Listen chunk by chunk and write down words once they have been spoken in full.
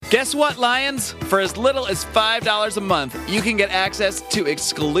Guess what, Lions? For as little as $5 a month, you can get access to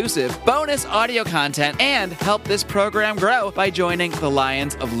exclusive bonus audio content and help this program grow by joining the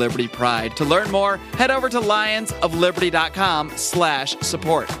Lions of Liberty Pride. To learn more, head over to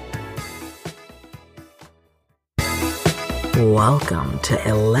lionsofliberty.com/support. Welcome to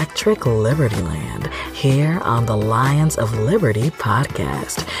Electric Liberty Land, here on the Lions of Liberty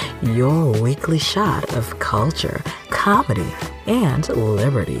podcast, your weekly shot of culture, comedy, and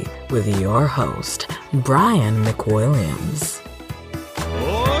liberty with your host, Brian McWilliams.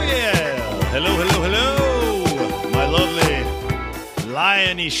 Oh, yeah. Hello, hello, hello, my lovely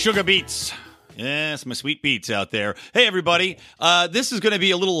liony sugar beets. Yes, my sweet beets out there. Hey, everybody. This is going to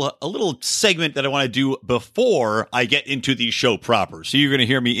be a little segment that I want to do before I get into the show proper. So you're going to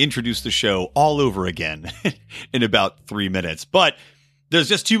hear me introduce the show all over again in about 3 minutes. But there's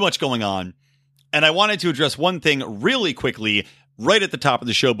just too much going on. And I wanted to address one thing really quickly right at the top of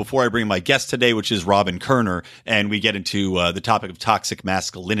the show before I bring my guest today, which is Robin Koerner, and we get into the topic of toxic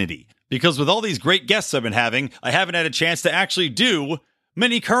masculinity. Because with all these great guests I've been having, I haven't had a chance to actually do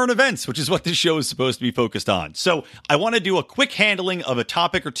many current events, which is what this show is supposed to be focused on. So I want to do a quick handling of a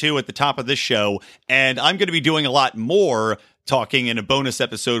topic or two at the top of this show, and I'm going to be doing a lot more talking in a bonus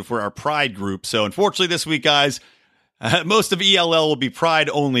episode for our Pride group. So unfortunately this week, guys, most of ELL will be Pride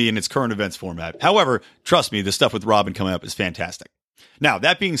only in its current events format. However, trust me, the stuff with Robin coming up is fantastic. Now,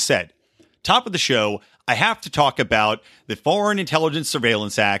 that being said, top of the show, I have to talk about the Foreign Intelligence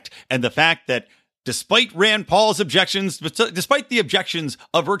Surveillance Act and the fact that despite Rand Paul's objections, despite the objections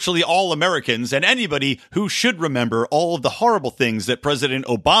of virtually all Americans and anybody who should remember all of the horrible things that President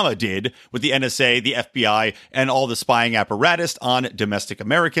Obama did with the NSA, the FBI, and all the spying apparatus on domestic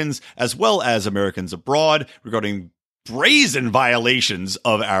Americans, as well as Americans abroad, regarding brazen violations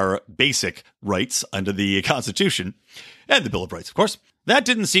of our basic rights under the Constitution and the Bill of Rights, of course. That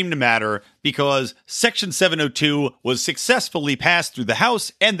didn't seem to matter because Section 702 was successfully passed through the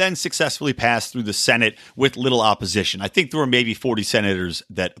House and then successfully passed through the Senate with little opposition. I think there were maybe 40 senators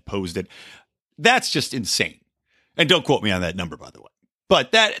that opposed it. That's just insane. And don't quote me on that number, by the way.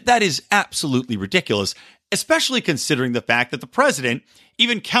 But that is absolutely ridiculous, especially considering the fact that the president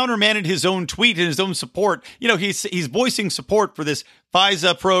even countermanded his own tweet and his own support. You know, he's voicing support for this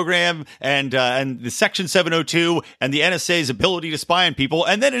FISA program and the Section 702 and the NSA's ability to spy on people.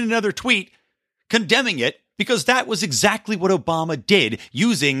 And then in another tweet, condemning it because that was exactly what Obama did,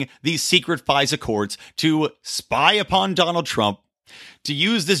 using these secret FISA courts to spy upon Donald Trump, to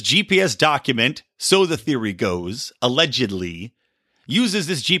use this GPS document, so the theory goes, allegedly, uses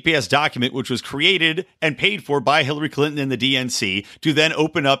this GPS document, which was created and paid for by Hillary Clinton and the DNC, to then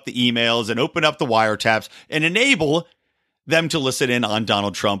open up the emails and open up the wiretaps and enable them to listen in on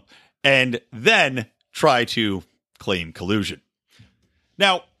Donald Trump and then try to claim collusion.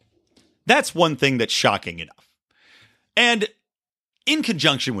 Now, that's one thing that's shocking enough. And in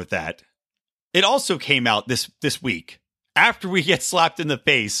conjunction with that, it also came out this week, after we get slapped in the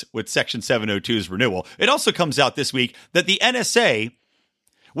face with Section 702's renewal, it also comes out this week that the NSA,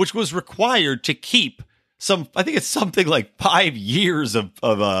 which was required to keep I think it's something like 5 years of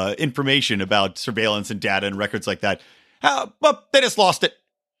information about surveillance and data and records like that, but they just lost it.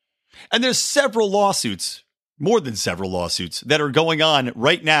 And there's several lawsuits, more than several lawsuits, that are going on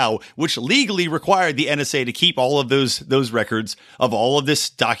right now, which legally required the NSA to keep all of those records of all of this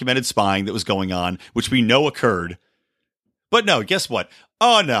documented spying that was going on, which we know occurred. But no, guess what?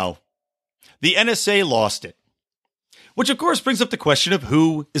 Oh no, the NSA lost it. Which of course brings up the question of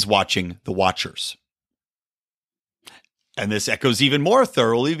who is watching the watchers. And this echoes even more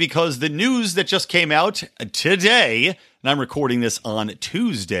thoroughly because the news that just came out today, and I'm recording this on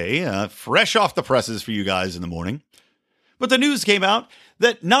Tuesday, fresh off the presses for you guys in the morning. But the news came out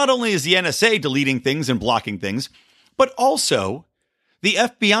that not only is the NSA deleting things and blocking things, but also the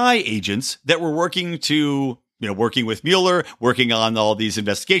FBI agents that were working with Mueller, working on all these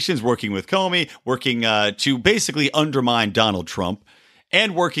investigations, working with Comey, working to basically undermine Donald Trump,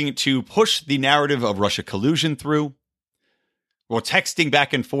 and working to push the narrative of Russia collusion through. Or texting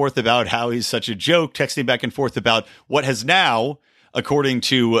back and forth about how he's such a joke, texting back and forth about what has now, according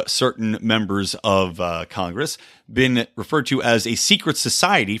to certain members of Congress, been referred to as a secret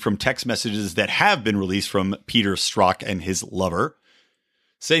society from text messages that have been released from Peter Strzok and his lover,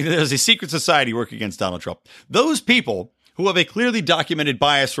 saying that there's a secret society working against Donald Trump. Those people who have a clearly documented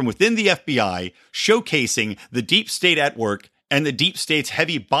bias from within the FBI, showcasing the deep state at work and the deep state's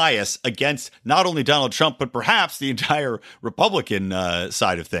heavy bias against not only Donald Trump, but perhaps the entire Republican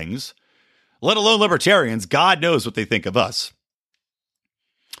side of things, let alone libertarians. God knows what they think of us.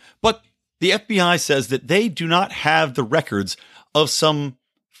 But the FBI says that they do not have the records of some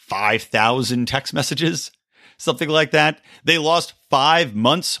 5,000 text messages, something like that. They lost 5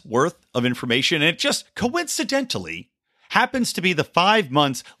 months worth of information, and it just coincidentally happens to be the 5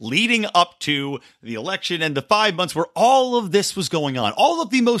 months leading up to the election and the 5 months where all of this was going on. All of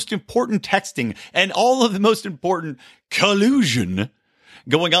the most important texting and all of the most important collusion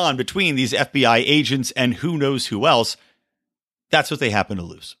going on between these FBI agents and who knows who else. That's what they happen to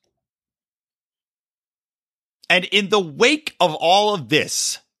lose. And in the wake of all of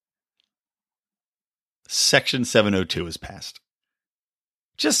this, Section 702 is passed.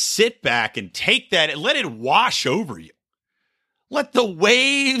 Just sit back and take that and let it wash over you. Let the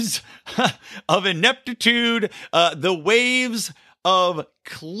waves of ineptitude, the waves of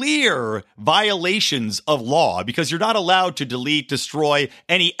clear violations of law, because you're not allowed to delete, destroy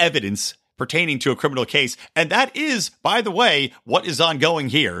any evidence pertaining to a criminal case. And that is, by the way, what is ongoing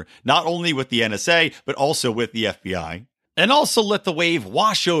here, not only with the NSA, but also with the FBI. And also let the wave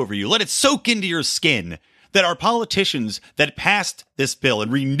wash over you. Let it soak into your skin that our politicians that passed this bill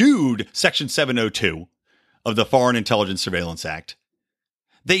and renewed Section 702 of the Foreign Intelligence Surveillance Act,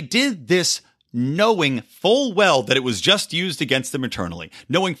 they did this knowing full well that it was just used against them internally,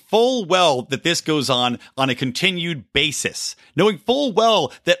 knowing full well that this goes on a continued basis, knowing full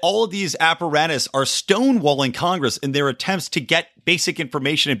well that all of these apparatus are stonewalling Congress in their attempts to get basic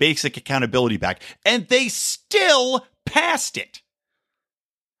information and basic accountability back, and they still passed it.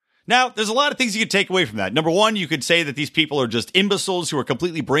 Now, there's a lot of things you could take away from that. Number one, you could say that these people are just imbeciles who are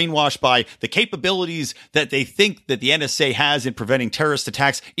completely brainwashed by the capabilities that they think that the NSA has in preventing terrorist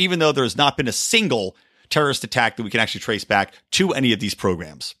attacks, even though there's not been a single terrorist attack that we can actually trace back to any of these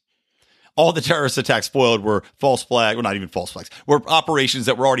programs. All the terrorist attacks foiled were false flags, well, not even false flags, were operations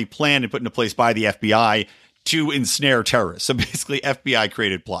that were already planned and put into place by the FBI to ensnare terrorists. So basically, FBI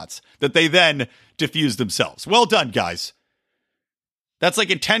created plots that they then diffused themselves. Well done, guys. That's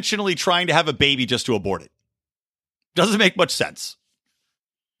like intentionally trying to have a baby just to abort it. Doesn't make much sense.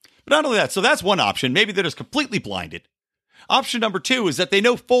 But not only that, so that's one option. Maybe they're just completely blinded. Option number two is that they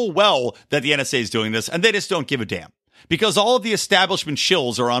know full well that the NSA is doing this, and they just don't give a damn. Because all of the establishment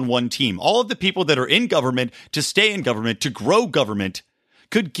shills are on one team. All of the people that are in government, to stay in government, to grow government,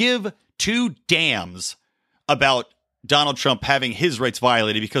 could give two damns about Donald Trump having his rights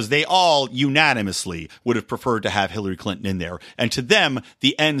violated, because they all unanimously would have preferred to have Hillary Clinton in there. And to them,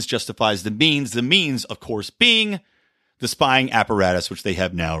 the ends justifies the means, of course, being the spying apparatus, which they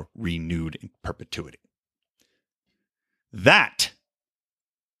have now renewed in perpetuity. That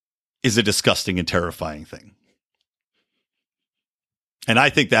is a disgusting and terrifying thing. And I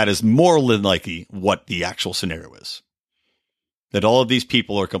think that is more than likely what the actual scenario is. That all of these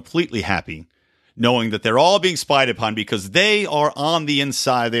people are completely happy knowing that they're all being spied upon because they are on the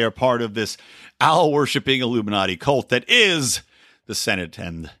inside. They are part of this owl-worshipping Illuminati cult that is the Senate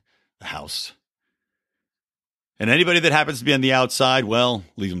and the House. And anybody that happens to be on the outside, well,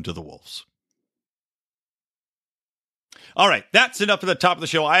 leave them to the wolves. All right, that's enough at the top of the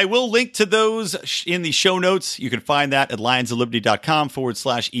show. I will link to those in the show notes. You can find that at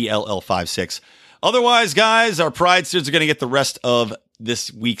lionsofliberty.com/ELL56. Otherwise, guys, our Pride students are going to get the rest of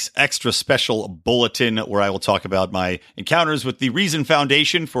this week's extra special bulletin where I will talk about my encounters with the Reason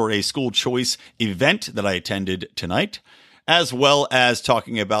Foundation for a school choice event that I attended tonight, as well as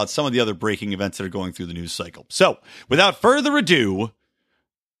talking about some of the other breaking events that are going through the news cycle. So, without further ado,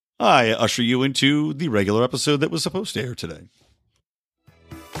 I usher you into the regular episode that was supposed to air today.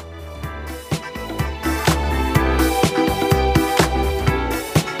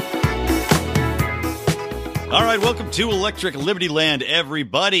 All right, welcome to Electric Liberty Land,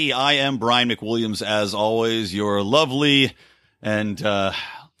 everybody. I am Brian McWilliams, as always, your lovely and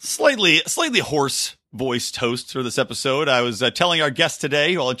slightly hoarse-voiced host for this episode. I was telling our guest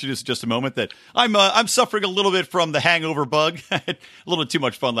today, who I'll introduce in just a moment, that I'm suffering a little bit from the hangover bug. I had a little too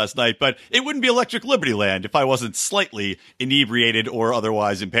much fun last night, but it wouldn't be Electric Liberty Land if I wasn't slightly inebriated or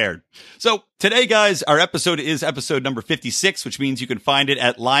otherwise impaired. So today, guys, our episode is episode number 56, which means you can find it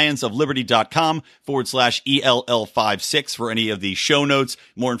at lionsofliberty.com/ELL56 for any of the show notes,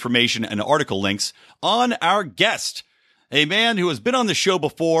 more information, and article links on our guest. A man who has been on the show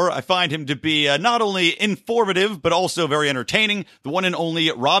before. I find him to be not only informative, but also very entertaining. The one and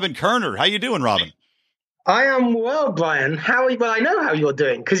only Robin Koerner. How you doing, Robin? I am well, Brian. Well, I know how you're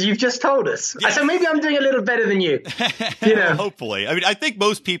doing because you've just told us. Yeah. So maybe I'm doing a little better than you. You know? Hopefully. I mean, I think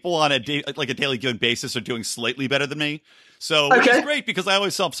most people on a daily given basis are doing slightly better than me. So, which is great because I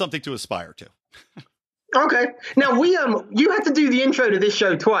always have something to aspire to. Okay. Now you had to do the intro to this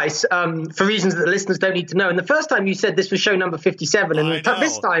show twice, for reasons that the listeners don't need to know. And the first time you said this was show number 57, and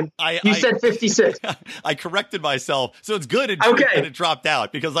this time you said 56. I corrected myself, so it's good Okay. it dropped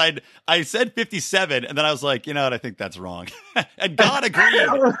out because I said 57, and then I was like, you know what, I think that's wrong. And God agreed.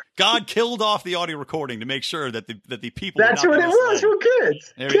 God killed off the audio recording to make sure that the people. That's what it was. Well, good.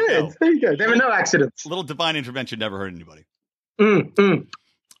 There you go. There were no accidents. Little divine intervention never hurt anybody. Mm.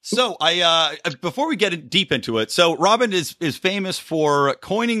 So before we get deep into it, so Robin is famous for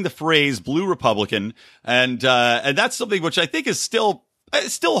coining the phrase "Blue Republican," and that's something which I think is still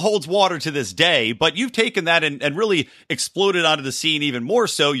holds water to this day. But you've taken that and really exploded onto the scene even more.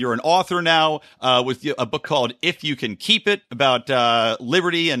 So you're an author now with a book called "If You Can Keep It" about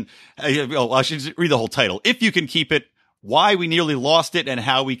liberty, and I should read the whole title: "If You Can Keep It: Why We Nearly Lost It and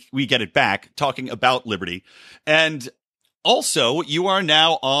How We Get It Back," talking about liberty. And also, you are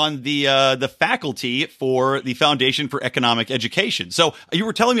now on the faculty for the Foundation for Economic Education. So you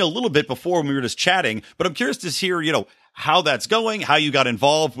were telling me a little bit before when we were just chatting, but I'm curious to hear, how that's going, how you got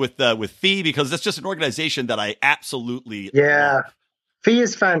involved with FEE, because that's just an organization that I absolutely love. FEE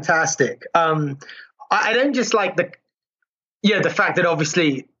is fantastic. I don't just like the fact that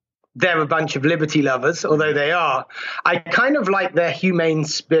obviously they're a bunch of liberty lovers, although they are. I kind of like their humane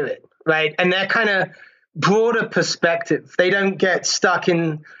spirit, right? And they're kind of broader perspective. They don't get stuck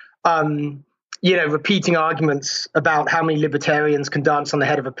in, repeating arguments about how many libertarians can dance on the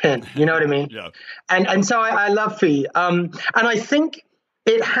head of a pin. You know what I mean? Yeah. And so I love FEE. And I think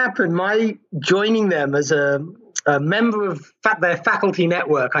it happened, my joining them as a member of their faculty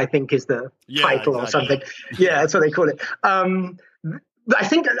network, I think is the title or something. Yeah, that's what they call it. I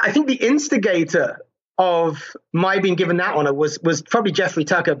think the instigator of my being given that honor was probably Jeffrey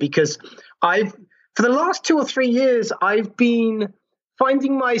Tucker, because for the last 2 or 3 years, I've been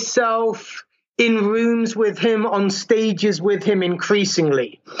finding myself in rooms with him, on stages with him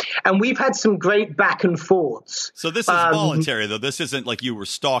increasingly. And we've had some great back and forths. So this is voluntary, though. This isn't like you were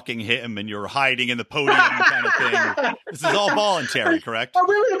stalking him and you're hiding in the podium kind of thing. This is all voluntary, correct? Oh,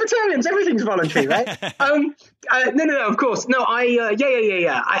 we're libertarians. Everything's voluntary, right? No, of course. No,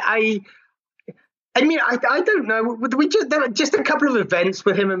 yeah. I mean, I don't know. There were just a couple of events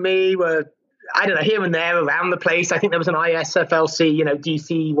with him and me where, I don't know, here and there around the place. I think there was an ISFLC,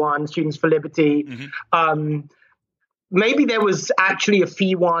 DC one, Students for Liberty. Mm-hmm. Maybe there was actually a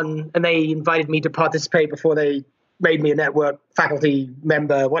FEE one, and they invited me to participate before they made me a network faculty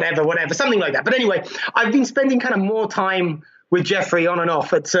member, whatever, something like that. But anyway, I've been spending kind of more time with Jeffrey on and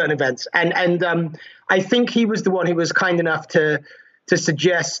off at certain events. And I think he was the one who was kind enough to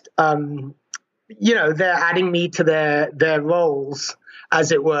suggest, they're adding me to their roles,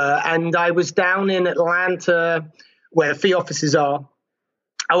 as it were. And I was down in Atlanta where the FEE offices are.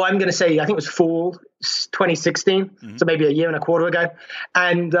 Oh, I'm going to say, I think it was fall 2016, mm-hmm. So maybe a year and a quarter ago.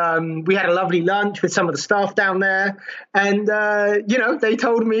 And we had a lovely lunch with some of the staff down there. And, they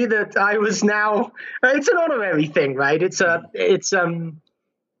told me that I was now, it's an honorary thing, right? It's a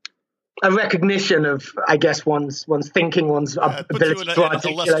recognition of, I guess, one's thinking, one's ability to articulate.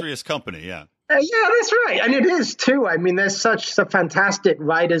 An illustrious company, yeah. Yeah, that's right. And it is, too. I mean, there's such fantastic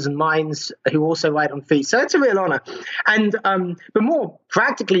writers and minds who also write on FEE. So it's a real honor. And but more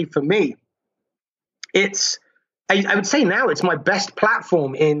practically for me, I would say now it's my best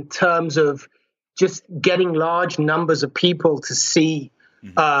platform in terms of just getting large numbers of people to see,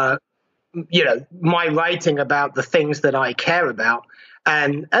 my writing about the things that I care about.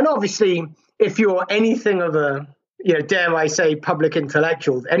 And obviously, if you're anything of a, dare I say, public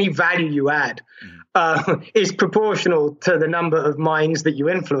intellectual, any value you add is proportional to the number of minds that you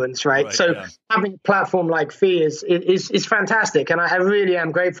influence, right? So having a platform like FEE is fantastic, and I really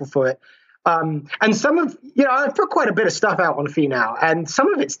am grateful for it. And some of, I've put quite a bit of stuff out on FEE now, and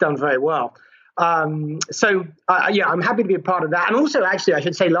some of it's done very well. I'm happy to be a part of that. And also, actually, I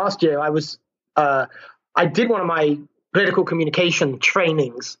should say, last year I did one of my political communication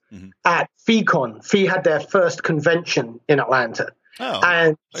trainings at FEEcon. FEE had their first convention in Atlanta. Oh,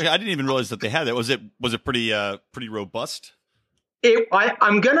 and I didn't even realize that they had that. Was it pretty robust?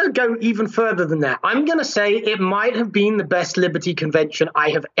 I'm going to go even further than that. I'm going to say it might have been the best Liberty convention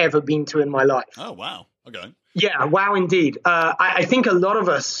I have ever been to in my life. Oh, wow. Okay. Yeah, wow, indeed. I think a lot of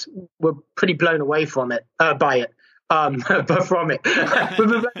us were pretty blown away by it.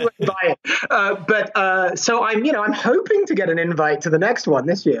 So I'm hoping to get an invite to the next one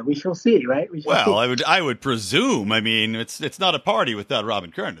this year. We shall see, right? I would presume. I mean, it's not a party without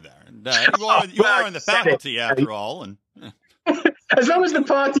Robin Koerner there. And you are in the faculty after all, and As long as the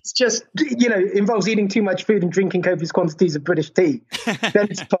party's just, involves eating too much food and drinking copious quantities of British tea, then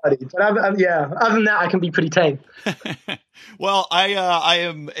it's a party. But other than that, I can be pretty tame. Well, I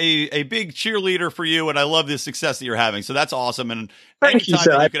am a big cheerleader for you, and I love the success that you're having. So that's awesome. And Thank you,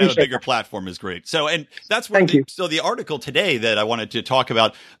 sir. that you can have a bigger that. platform is great. So, and that's what. Thank you. So the article today that I wanted to talk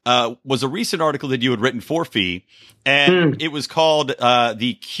about was a recent article that you had written for Fee, and it was called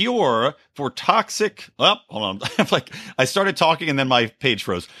 "The Cure for Toxic." Oh, hold on. I started talking and then my page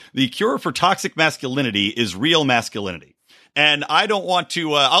froze. The cure for toxic masculinity is real masculinity. And I don't want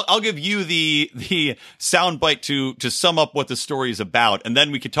to. I'll give you the soundbite to sum up what the story is about, and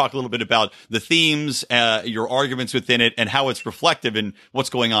then we could talk a little bit about the themes, your arguments within it, and how it's reflective in what's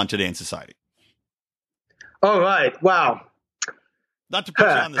going on today in society. All right. Wow. Not to put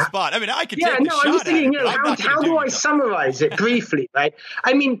you on the spot. I mean, I could take a I'm shot just thinking, at it. how do I summarize it briefly, right?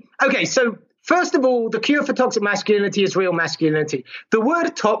 I mean, okay, so first of all, the cure for toxic masculinity is real masculinity. The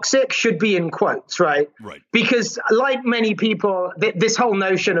word toxic should be in quotes, right? Right. Because like many people, this whole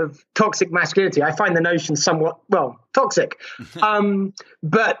notion of toxic masculinity, I find the notion somewhat, toxic.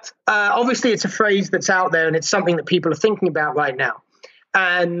 But obviously it's a phrase that's out there and it's something that people are thinking about right now.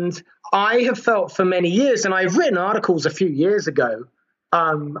 And I have felt for many years, and I've written articles a few years ago.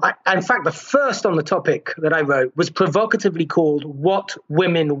 In fact, the first on the topic that I wrote was provocatively called "What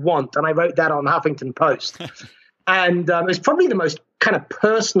Women Want," and I wrote that on Huffington Post. And it was probably the most kind of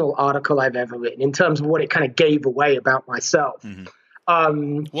personal article I've ever written in terms of what it kind of gave away about myself.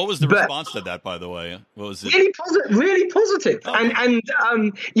 Mm-hmm. What was the response to that, by the way? What was it? Really positive. Okay.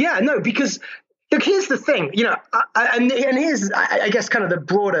 Because look, here's the thing, and here's, I guess, kind of the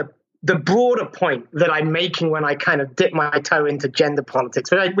broader point that I'm making when I kind of dip my toe into gender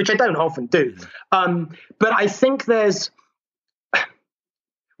politics, which I don't often do. But I think there's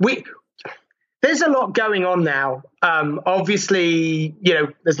a lot going on now. Obviously,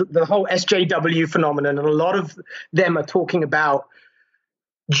 there's the whole SJW phenomenon, and a lot of them are talking about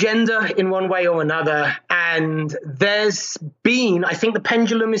gender in one way or another. And there's been, I think the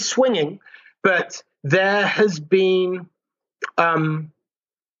pendulum is swinging, but there has been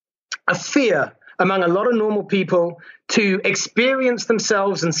a fear among a lot of normal people to experience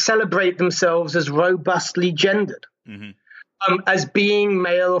themselves and celebrate themselves as robustly gendered, as being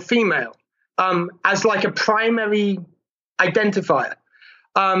male or female, as like a primary identifier.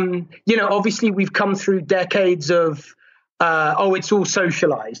 Obviously we've come through decades of, it's all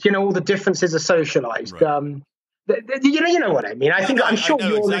socialized. All the differences are socialized. Right. You know what I mean? I'm sure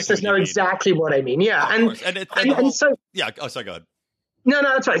your listeners know exactly what I mean. Yeah. And so, go ahead. No,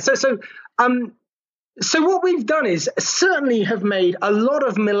 that's right. So what we've done is certainly have made a lot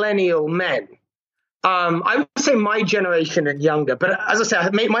of millennial men. I would say my generation and younger, but as I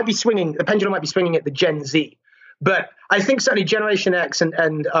said, it might be swinging. The pendulum might be swinging at the Gen Z. But I think certainly Generation X and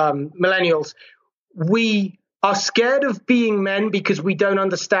millennials, we are scared of being men because we don't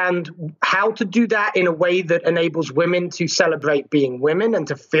understand how to do that in a way that enables women to celebrate being women and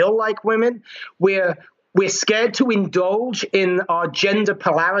to feel like women. We're scared to indulge in our gender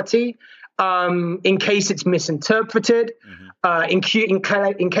polarity in case it's misinterpreted, in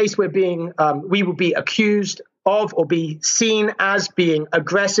case we will be accused of or be seen as being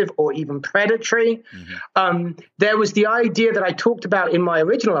aggressive or even predatory. There was the idea that I talked about in my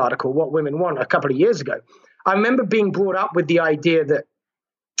original article, What Women Want, a couple of years ago. I remember being brought up with the idea that,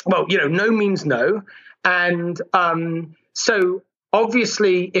 no means no. And so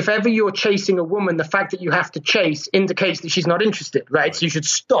obviously, if ever you're chasing a woman, the fact that you have to chase indicates that she's not interested, right? So you should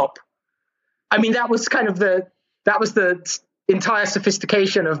stop. I mean, that was the entire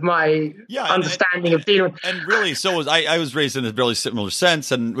sophistication of my understanding of dealing. And really, so was I was raised in a really similar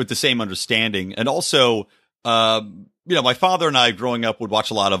sense and with the same understanding. And also, my father and I growing up would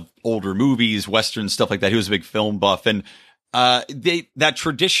watch a lot of older movies, Westerns, stuff like that. He was a big film buff. And that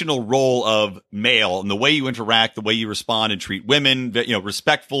traditional role of male and the way you interact, the way you respond and treat women,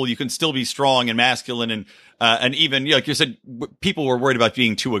 respectful, you can still be strong and masculine. And even, like you said, people were worried about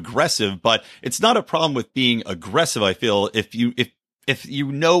being too aggressive, but it's not a problem with being aggressive. I feel if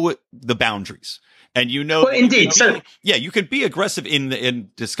you know the boundaries and indeed. You can be aggressive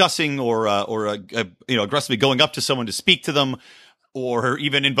in discussing or aggressively going up to someone to speak to them, or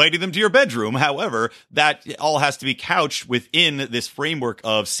even inviting them to your bedroom. However, that all has to be couched within this framework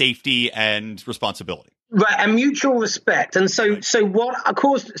of safety and responsibility. Right, and mutual respect. And so what, of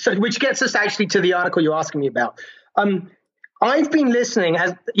course, which gets us actually to the article you're asking me about. I've been listening,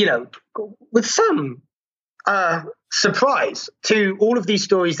 with some surprise to all of these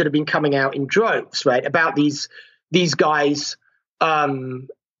stories that have been coming out in droves, right, about these guys,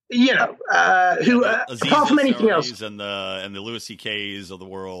 who Aziz apart from anything else, and the Louis C.K.'s of the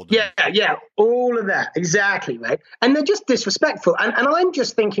world. Yeah, all of that, exactly, right? And they're just disrespectful, and I'm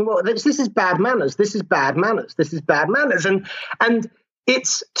just thinking, well, this is bad manners. This is bad manners. This is bad manners, and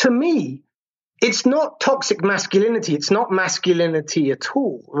it's, to me, it's not toxic masculinity. It's not masculinity at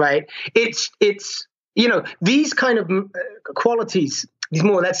all, right? It's these kind of qualities, these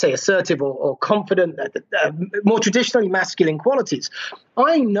more, let's say, assertive or confident, more traditionally masculine qualities.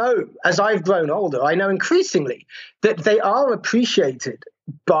 I know, as I've grown older, I know increasingly that they are appreciated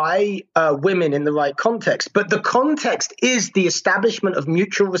by women in the right context. But the context is the establishment of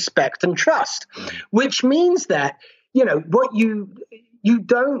mutual respect and trust, which means that, what you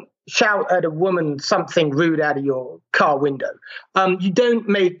don't shout at a woman something rude out of your car window. You don't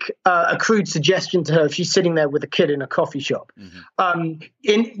make a crude suggestion to her if she's sitting there with a kid in a coffee shop.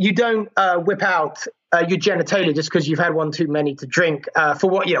 You don't whip out your genitalia just because you've had one too many to drink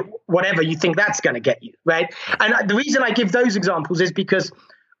for whatever you think that's going to get you, right? And the reason I give those examples is because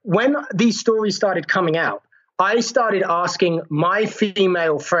when these stories started coming out, I started asking my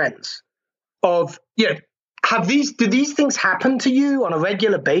female friends do these things happen to you on a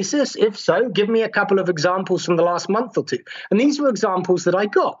regular basis? If so, give me a couple of examples from the last month or two. And these were examples that I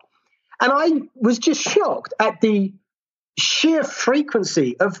got. And I was just shocked at the sheer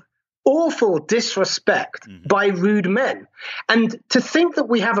frequency of awful disrespect by rude men. And to think that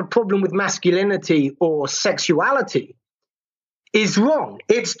we have a problem with masculinity or sexuality is wrong.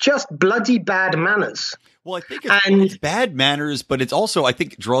 It's just bloody bad manners. Well, I think it's bad manners, but it's also, I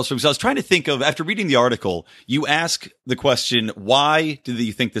think, draws from, because I was trying to think of, after reading the article, you ask the question, why do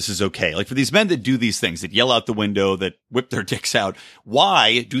you think this is okay? Like, for these men that do these things, that yell out the window, that whip their dicks out,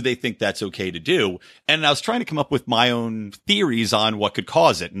 why do they think that's okay to do? And I was trying to come up with my own theories on what could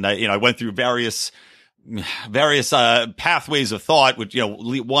cause it. And I went through various pathways of thought, which,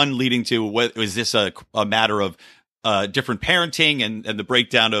 one leading to, is this a matter of different parenting and the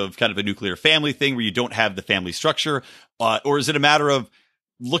breakdown of kind of a nuclear family thing where you don't have the family structure? Or is it a matter of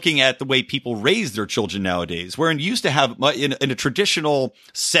looking at the way people raise their children nowadays, wherein you used to have, in a traditional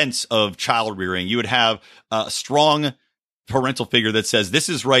sense of child rearing, you would have a strong parental figure that says, this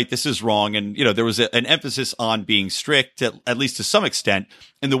is right, this is wrong. And, there was an emphasis on being strict, at least to some extent,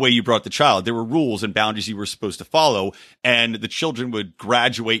 in the way you brought the child. There were rules and boundaries you were supposed to follow, and the children would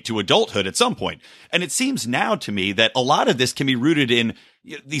graduate to adulthood at some point. And it seems now to me that a lot of this can be rooted in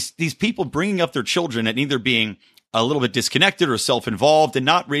these people bringing up their children and either being a little bit disconnected or self-involved and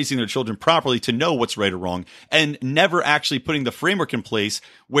not raising their children properly to know what's right or wrong, and never actually putting the framework in place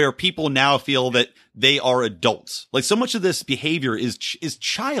where people now feel that they are adults. Like, so much of this behavior is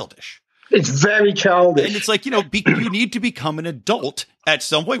childish. It's very childish. And it's like, you need to become an adult at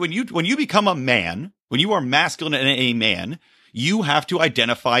some point. When you become a man, when you are masculine and a man, you have to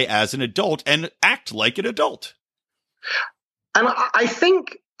identify as an adult and act like an adult. And I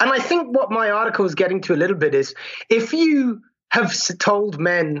think what my article is getting to a little bit is, if you have told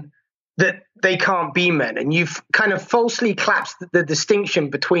men that they can't be men, and you've kind of falsely collapsed the distinction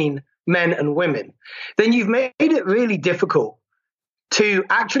between men and women, then you've made it really difficult to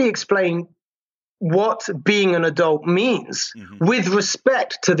actually explain what being an adult means with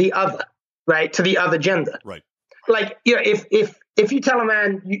respect to the other, right? To the other gender. Right. Like, if you tell a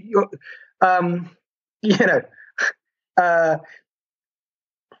man,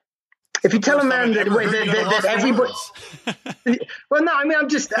 if you tell a man that everybody, well, no, I mean, I'm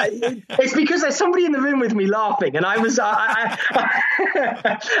just, it's because there's somebody in the room with me laughing, and and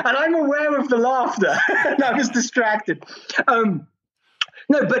I'm aware of the laughter, and I was distracted.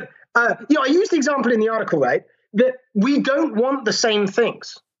 No, but, I used the example in the article, right, that we don't want the same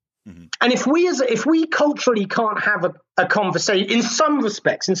things. And if we culturally can't have a conversation, in some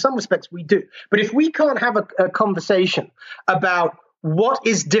respects we do, but if we can't have a conversation about what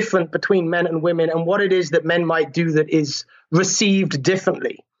is different between men and women and what it is that men might do that is received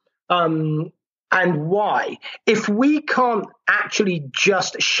differently, and why, if we can't actually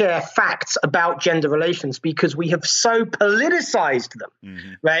just share facts about gender relations because we have so politicized them,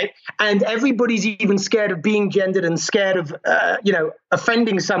 right? And everybody's even scared of being gendered and scared of,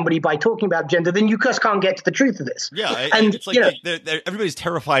 offending somebody by talking about gender, then you just can't get to the truth of this. Yeah, and it's like everybody's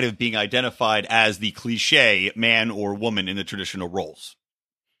terrified of being identified as the cliche man or woman in the traditional roles.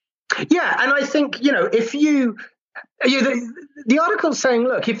 Yeah, and I think, if you... the article's saying,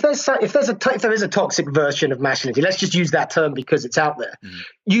 look, if there is a toxic version of masculinity, let's just use that term because it's out there.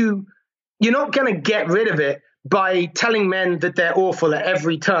 You're not going to get rid of it by telling men that they're awful at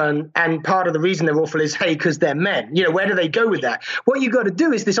every turn, and part of the reason they're awful is, hey, because they're men. Where do they go with that? What you got to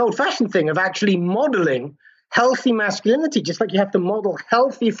do is this old-fashioned thing of actually modeling healthy masculinity, just like you have to model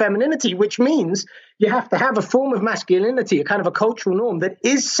healthy femininity, which means you have to have a form of masculinity, a kind of a cultural norm that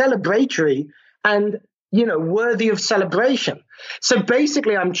is celebratory and, worthy of celebration. So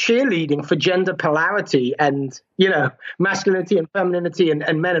basically, I'm cheerleading for gender polarity and, masculinity and femininity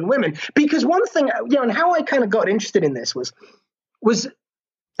and men and women. Because one thing, and how I kind of got interested in this was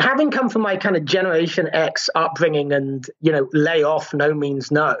having come from my kind of Generation X upbringing and, lay off, no means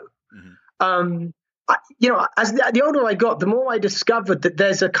no. Mm-hmm. As the older I got, the more I discovered that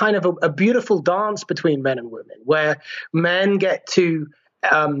there's a kind of a beautiful dance between men and women, where men get to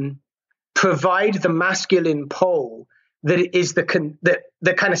provide the masculine pole that is that kind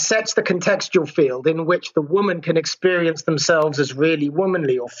of sets the contextual field in which the woman can experience themselves as really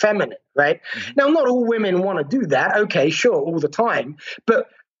womanly or feminine, right? Mm-hmm. Now, not all women want to do that. Okay, sure, all the time, but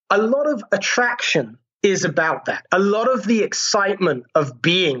a lot of attraction is about that. A lot of the excitement of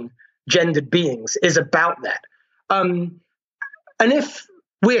being gendered beings is about that. And if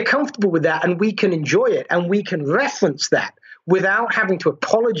we're comfortable with that and we can enjoy it and we can reference that without having to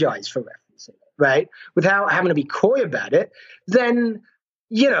apologize for referencing it, right? Without having to be coy about it, then,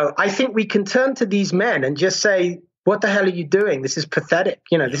 I think we can turn to these men and just say, what the hell are you doing? This is pathetic.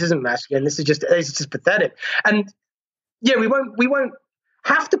 This isn't masculine. It's just pathetic. And we won't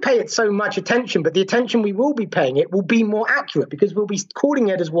have to pay it so much attention, but the attention we will be paying it will be more accurate because we'll be calling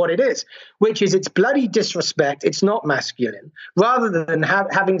it as what it is, which is it's bloody disrespect. It's not masculine, rather than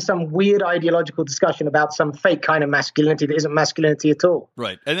having some weird ideological discussion about some fake kind of masculinity that isn't masculinity at all.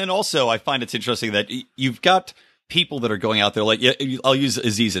 Right. And then also I find it's interesting that you've got people that are going out there like, I'll use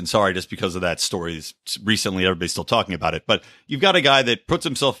Aziz Ansari just because of that story. Recently, everybody's still talking about it, but you've got a guy that puts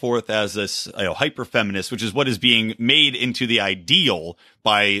himself forth as this hyper feminist, which is what is being made into the ideal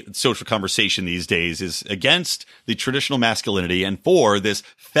by social conversation these days, is against the traditional masculinity and for this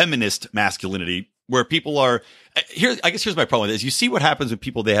feminist masculinity, where people are here. I guess here's my problem with this. You see what happens when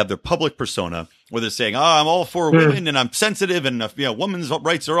people, they have their public persona where they're saying, I'm all for women and I'm sensitive and, women's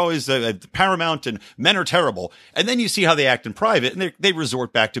rights are always paramount and men are terrible. And then you see how they act in private and they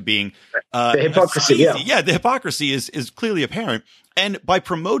resort back to being the hypocrisy. Yeah, the hypocrisy is clearly apparent. And by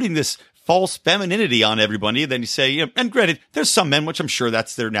promoting this false femininity on everybody, then you say, and granted, there's some men, which I'm sure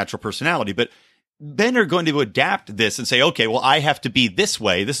that's their natural personality, but men are going to adapt this and say, okay, well, I have to be this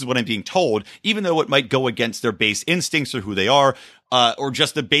way. This is what I'm being told, even though it might go against their base instincts or who they are, or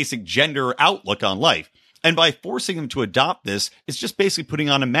just a basic gender outlook on life. And by forcing them to adopt this, it's just basically putting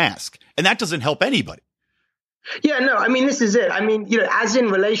on a mask. And that doesn't help anybody. Yeah, no, I mean, this is it. I mean, as in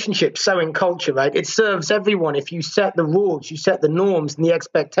relationships, so in culture, right? It serves everyone if you set the rules, you set the norms and the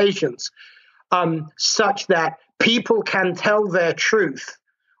expectations, such that people can tell their truth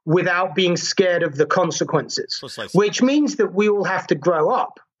without being scared of the consequences. Precisely. Which means that we all have to grow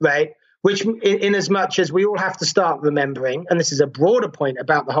up, right? Which in as much as we all have to start remembering, and this is a broader point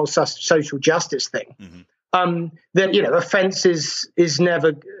about the whole social justice thing, that, offense is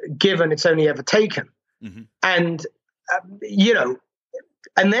never given, it's only ever taken. Mm-hmm. And,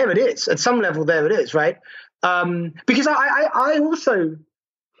 and there it is. At some level, there it is, right? Because I also,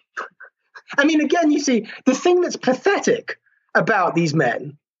 I mean, again, you see, the thing that's pathetic about these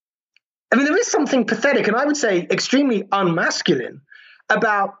men, I mean, there is something pathetic and I would say extremely unmasculine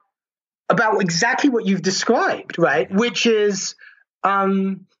about exactly what you've described, right? Which is,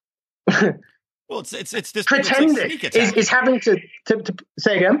 well, it's this pretending is having to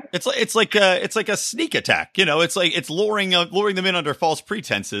say again. It's like a sneak attack. It's like it's luring them in under false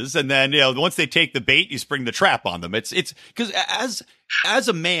pretenses, and then once they take the bait, you spring the trap on them. It's because as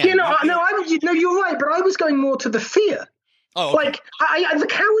a man, you're right, but I was going more to the fear. Oh, okay. Like the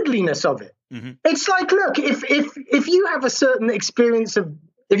cowardliness of it. Mm-hmm. It's like, look, if you have a certain experience of,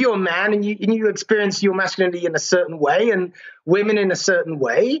 if you're a man and you experience your masculinity in a certain way and women in a certain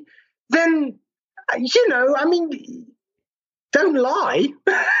way, then I mean, don't lie.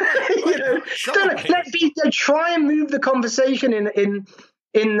 Try and move the conversation in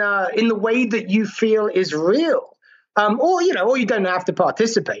the way that you feel is real. Or you don't have to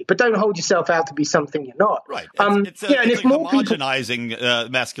participate, but don't hold yourself out to be something you're not. Right. It's like more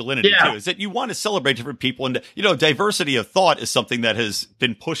homogenizing masculinity too. Is that you want to celebrate different people, and diversity of thought is something that has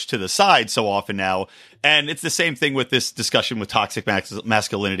been pushed to the side so often now. And it's the same thing with this discussion with toxic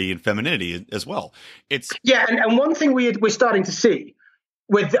masculinity and femininity as well. And one thing we're starting to see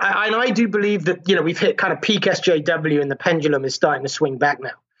and I do believe that we've hit kind of peak SJW and the pendulum is starting to swing back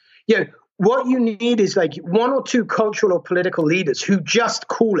now. What you need is like one or two cultural or political leaders who just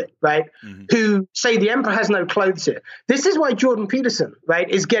call it, right? Mm-hmm. Who say the emperor has no clothes here. This is why Jordan Peterson, right,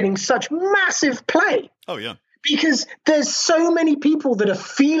 is getting such massive play. Oh, yeah. Because there's so many people that are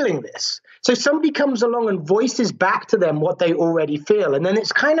feeling this. So somebody comes along and voices back to them what they already feel. And then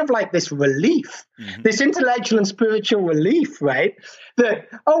it's kind of like this relief, this intellectual and spiritual relief, right? That,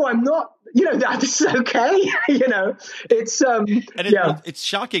 oh, I'm not, that's okay. It's, it's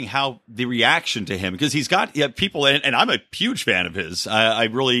shocking how the reaction to him, because he's got people, and I'm a huge fan of his. I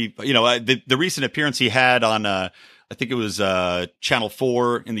really, the recent appearance he had on, I think it was Channel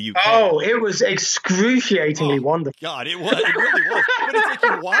 4 in the UK. Oh, it was excruciatingly wonderful. God, it really was. But it's like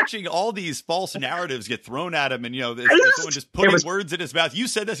you're watching all these false narratives get thrown at him, and someone just putting words in his mouth. You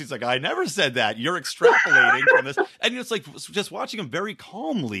said this. He's like, I never said that. You're extrapolating from this, and it's like just watching him very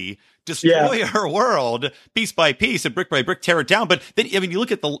calmly destroy our world piece by piece and brick by brick, tear it down. But then, you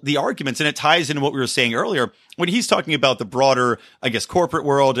look at the arguments, and it ties into what we were saying earlier when he's talking about the broader, I guess, corporate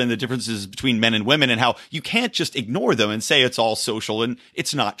world and the differences between men and women, and how you can't just ignore them and say it's all social, and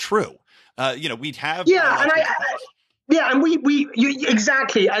it's not true. We'd have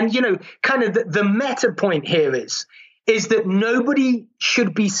exactly, and kind of the meta point here is that nobody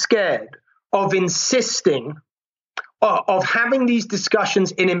should be scared of insisting of having these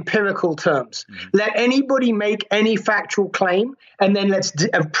discussions in empirical terms. Let anybody make any factual claim, and then let's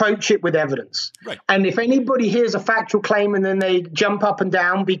approach it with evidence. Right. And if anybody hears a factual claim and then they jump up and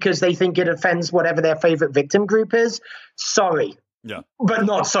down because they think it offends whatever their favorite victim group is, sorry. Yeah. But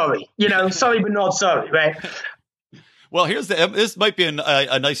not sorry. Sorry, but not sorry, right? Well, this might be a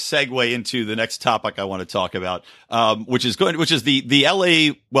nice segue into the next topic I want to talk about, which is the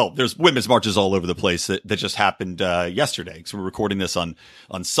LA. Well, there's women's marches all over the place that just happened yesterday. So we're recording this on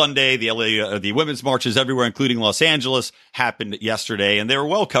Sunday. The LA, the women's marches everywhere, including Los Angeles, happened yesterday, and they were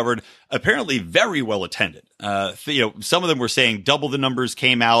well covered. Apparently, very well attended. Some of them were saying double the numbers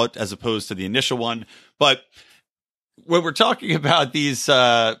came out as opposed to the initial one, but when we're talking about these,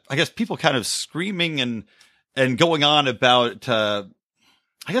 I guess people kind of screaming and going on about, I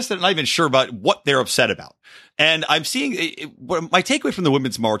guess they're not even sure about what they're upset about. And I'm seeing my takeaway from the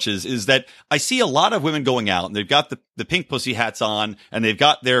women's marches is that I see a lot of women going out and they've got the pink pussy hats on and they've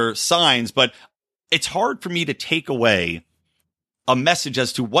got their signs, but it's hard for me to take away a message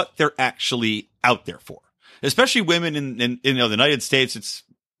as to what they're actually out there for, especially women in the United States.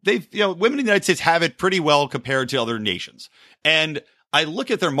 Women in the United States have it pretty well compared to other nations. And I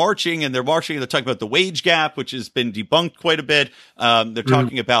look at their marching and they're talking about the wage gap, which has been debunked quite a bit. They're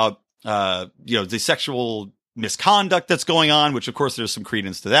talking about, the sexual misconduct that's going on, which of course there's some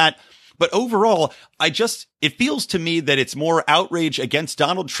credence to that. But overall, it feels to me that it's more outrage against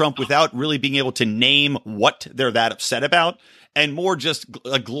Donald Trump without really being able to name what they're that upset about, and more just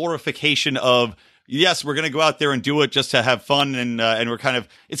a glorification of, yes, we're going to go out there and do it just to have fun. And we're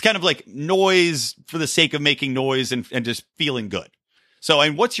it's kind of like noise for the sake of making noise and just feeling good. So,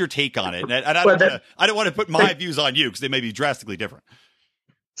 and what's your take on it? And I don't want to put my views on you because they may be drastically different.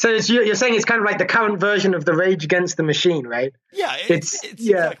 So you're saying it's kind of like the current version of the Rage Against the Machine, right? Yeah, it's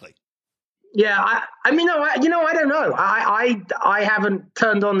exactly. Yeah, I don't know. I haven't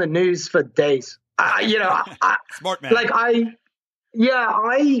turned on the news for days. Smart man.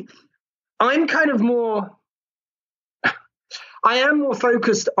 I'm kind of more. I am more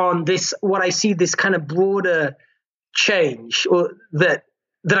focused on this. What I see, this kind of broader change, or that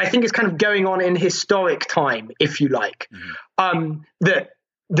I think is kind of going on in historic time, if you like.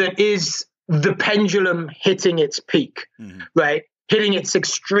 That is the pendulum hitting its peak, right? Hitting its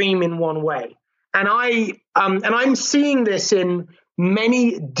extreme in one way. And I'm seeing this in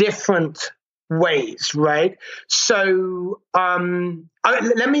many different ways, right? So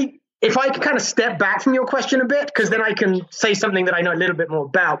if I can kind of step back from your question a bit, because then I can say something that I know a little bit more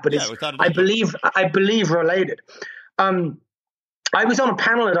about, but I believe related. I was on a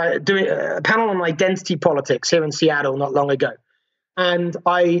panel doing a panel on identity politics here in Seattle not long ago, and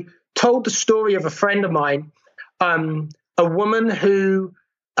I told the story of a friend of mine, a woman who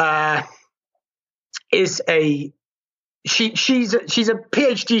is she's a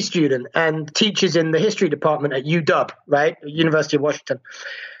PhD student and teaches in the history department at UW, right, University of Washington.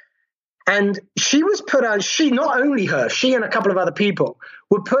 And she was put on. Not only her, she and a couple of other people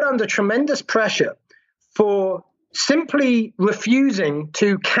were put under tremendous pressure for simply refusing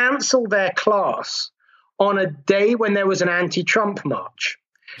to cancel their class on a day when there was an anti-Trump march.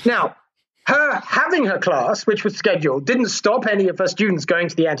 Now, her having her class, which was scheduled, didn't stop any of her students going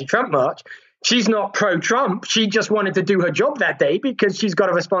to the anti-Trump march. She's not pro-Trump. She just wanted to do her job that day because she's got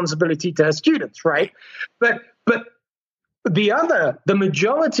a responsibility to her students, right? But the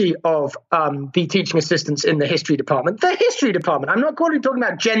majority of the teaching assistants in the history department, I'm not talking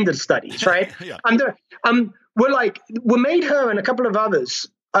about gender studies, right? Yeah. Were made her and a couple of others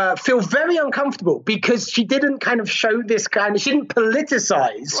feel very uncomfortable because she didn't kind of show this she didn't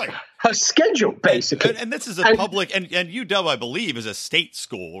politicize her schedule, basically. And this is a public, and UW, I believe, is a state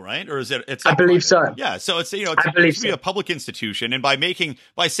school, right? Or is it? I believe so. Yeah. So it's it's a public institution, and by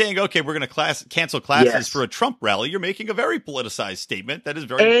saying, okay, we're going to cancel classes for a Trump rally, you're making a very politicized statement that is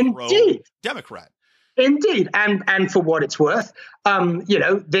very pro-Democrat. Indeed. And for what it's worth,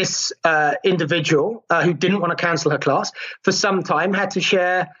 this individual who didn't want to cancel her class for some time had to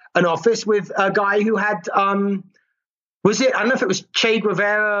share an office with a guy who had, I don't know if it was Che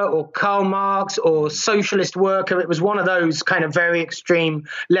Guevara or Karl Marx or socialist worker. It was one of those kind of very extreme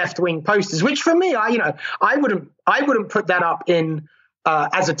left-wing posters, which for me, I wouldn't put that up in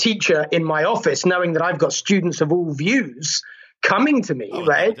as a teacher in my office, knowing that I've got students of all views coming to me,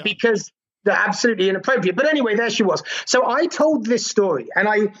 right? No, because they're absolutely inappropriate. But anyway, there she was. So I told this story, and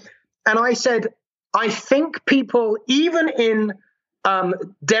I said, I think people, even in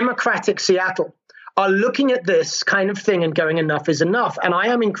democratic Seattle, are looking at this kind of thing and going, enough is enough. And I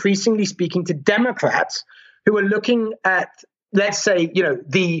am increasingly speaking to Democrats who are looking at, let's say,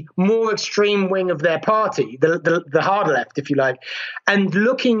 the more extreme wing of their party, the hard left, if you like, and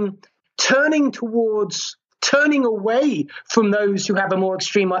turning away from those who have a more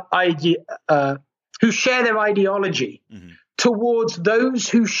extreme idea, who share their ideology, towards those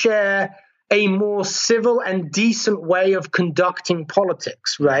who share a more civil and decent way of conducting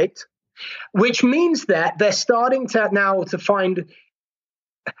politics, right? Which means that they're starting to find,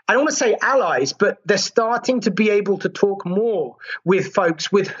 I don't want to say allies, but they're starting to be able to talk more with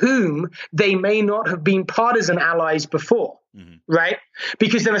folks with whom they may not have been partisan allies before, right?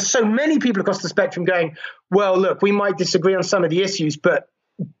 Because there are so many people across the spectrum going, well, look, we might disagree on some of the issues, but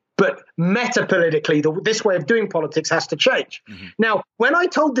meta-politically, this way of doing politics has to change. Now, when I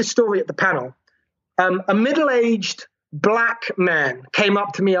told this story at the panel, a middle-aged Black man came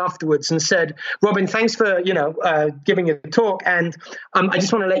up to me afterwards and said, Robin, thanks for, giving a talk. And I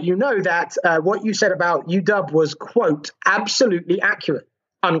just want to let you know that what you said about UW was, quote, absolutely accurate,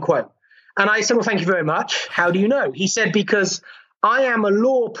 unquote. And I said, well, thank you very much. How do you know? He said, because I am a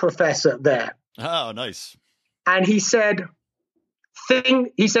law professor there. Oh, nice. And he said,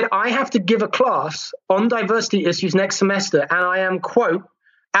 I have to give a class on diversity issues next semester, and I am, quote,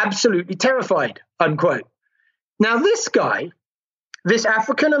 absolutely terrified, unquote. Now, this guy, this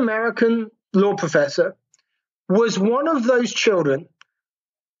African-American law professor, was one of those children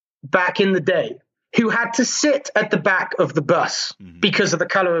back in the day who had to sit at the back of the bus because of the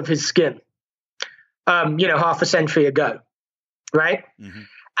color of his skin, half a century ago, right?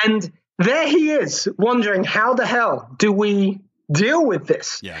 And there he is wondering, how the hell do we deal with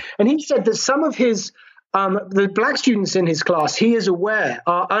this? Yeah. And he said that some of his the Black students in his class, he is aware,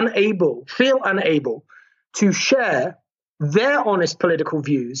 feel unable to share their honest political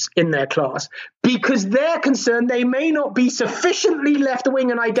views in their class because they're concerned they may not be sufficiently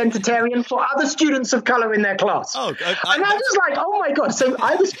left-wing and identitarian for other students of color in their class. And I was like, oh my God. So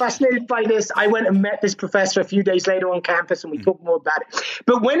I was fascinated by this. I went and met this professor a few days later on campus and we talked more about it.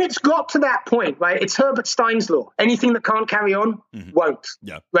 But when it's got to that point, right, it's Herbert Stein's law. Anything that can't carry on won't,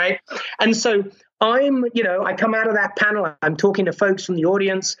 right? And so I come out of that panel, I'm talking to folks from the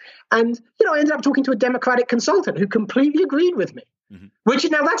audience, and, I ended up talking to a Democratic consultant who completely agreed with me, which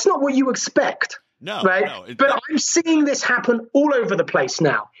now that's not what you expect. No, right? No, but I'm seeing this happen all over the place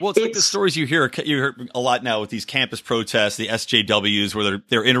now. Well, it's like the stories you hear a lot now with these campus protests, the SJWs, where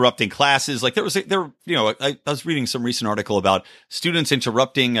they're interrupting classes. Like I was reading some recent article about students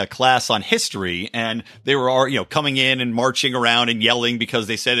interrupting a class on history, and they were coming in and marching around and yelling because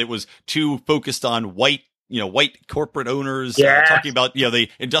they said it was too focused on white corporate owners talking about the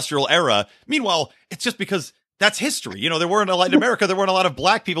industrial era. Meanwhile, it's just because that's history. In America, there weren't a lot of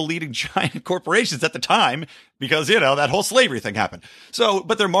Black people leading giant corporations at the time because, that whole slavery thing happened. So,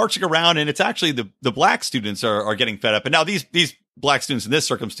 but they're marching around, and it's actually the Black students are getting fed up. And now these Black students in this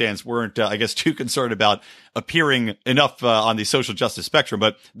circumstance weren't, I guess, too concerned about appearing enough on the social justice spectrum,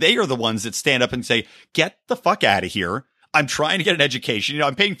 but they are the ones that stand up and say, get the fuck out of here. I'm trying to get an education.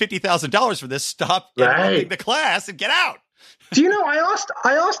 I'm paying $50,000 for this. Stop interrupting the class and get out. Do you know, I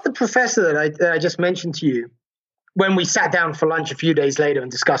asked the professor that I just mentioned to you, when we sat down for lunch a few days later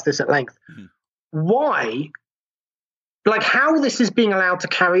and discussed this at length, why, how this is being allowed to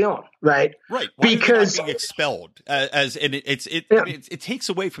carry on, right? Right. Why because being expelled it takes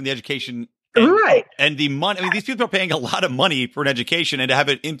away from the education, and the money. I mean, these people are paying a lot of money for an education, and to have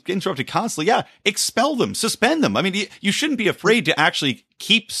it interrupted constantly, expel them, suspend them. I mean, you shouldn't be afraid to actually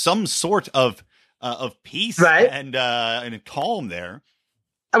keep some sort of peace and calm there.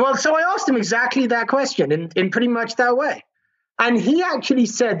 Well, so I asked him exactly that question in pretty much that way. And he actually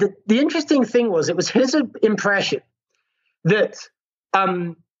said that the interesting thing was, it was his impression that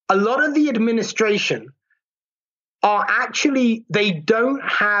a a lot of the administration are actually, they don't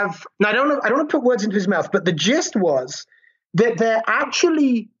have, now I don't want to put words into his mouth, but the gist was that they're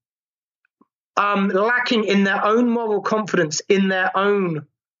actually lacking in their own moral confidence, in their own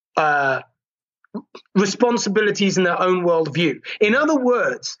responsibilities, in their own worldview. In other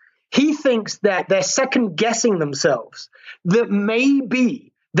words, he thinks that they're second guessing themselves, that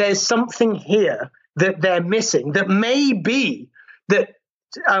maybe there's something here that they're missing, that maybe that,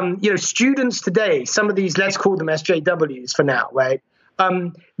 students today, some of these, let's call them SJWs for now, right?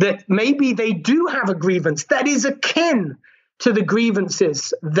 That maybe they do have a grievance that is akin to the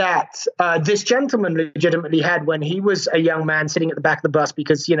grievances that this gentleman legitimately had when he was a young man sitting at the back of the bus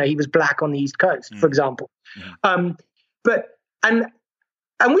because, he was black on the East Coast, for example. And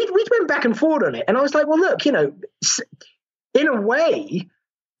we went back and forth on it. And I was like, well, look, in a way,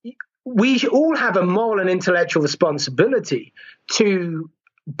 we all have a moral and intellectual responsibility to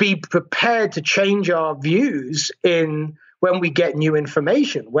be prepared to change our views when we get new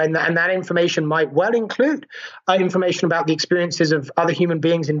information, and that information might well include information about the experiences of other human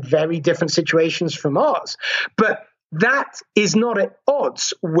beings in very different situations from ours. But that is not at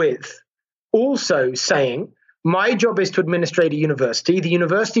odds with also saying, my job is to administrate a university. The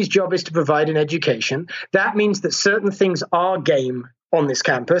university's job is to provide an education. That means that certain things are game on this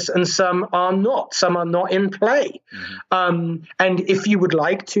campus and some are not. Some are not in play. And if you would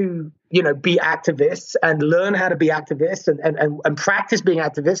like to, be activists and learn how to be activists and practice being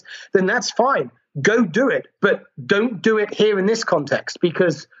activists, then that's fine. Go do it. But don't do it here in this context,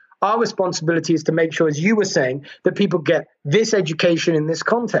 because our responsibility is to make sure, as you were saying, that people get this education in this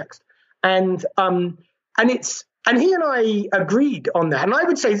context. And he and I agreed on that. And I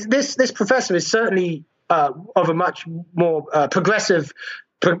would say this professor is certainly of a much more progressive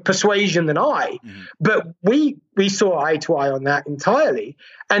persuasion than I, but we saw eye to eye on that entirely.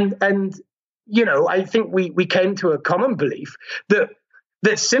 And I think we came to a common belief that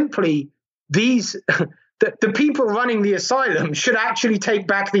simply these the people running the asylum should actually take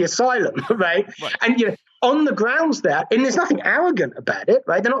back the asylum, right? And on the grounds that, and there's nothing arrogant about it,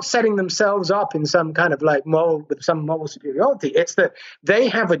 right? They're not setting themselves up in some kind of like moral superiority. It's that they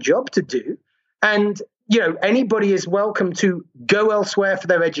have a job to do, and anybody is welcome to go elsewhere for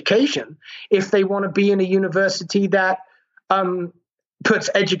their education if they want to be in a university that puts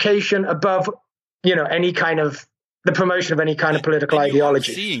education above, any kind of the promotion of any kind of political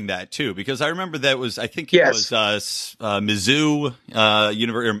ideology. Seeing that too, because I remember that was, I think it was Mizzou,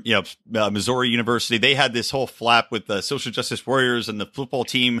 Missouri University. They had this whole flap with the social justice warriors and the football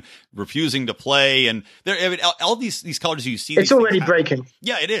team refusing to play, and all these colleges you see, it's already breaking.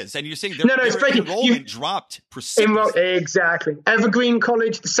 Yeah, it is, and you're saying it's breaking. Enrollment dropped precipitously. Exactly. Evergreen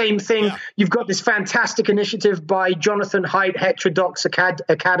College, the same thing. Yeah. You've got this fantastic initiative by Jonathan Haidt, Heterodox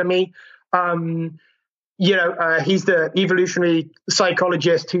Academy. He's the evolutionary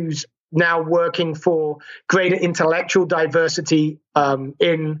psychologist who's now working for greater intellectual diversity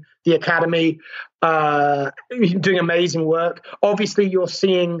in the academy, doing amazing work. Obviously, you're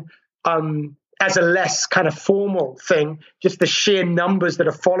seeing, as a less kind of formal thing, just the sheer numbers that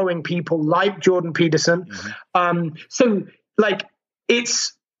are following people like Jordan Peterson. So, like,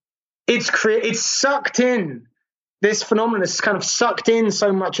 it's sucked in. This phenomenon has kind of sucked in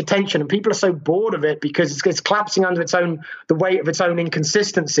so much attention, and people are so bored of it because it's collapsing under the weight of its own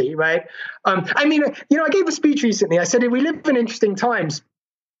inconsistency, right? I gave a speech recently. I said, we live in interesting times.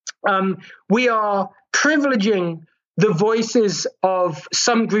 We are privileging the voices of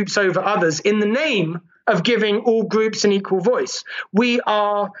some groups over others in the name of giving all groups an equal voice. We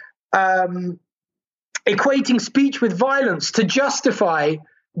are equating speech with violence to justify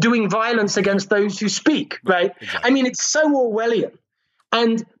doing violence against those who speak, right? Exactly. It's so Orwellian.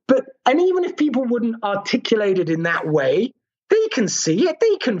 And even if people wouldn't articulate it in that way, they can see it,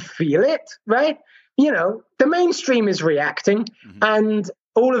 they can feel it, right? The mainstream is reacting, and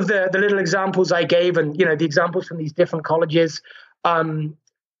all of the little examples I gave, and the examples from these different colleges, and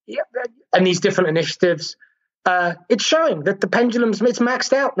these different initiatives, it's showing that the pendulum's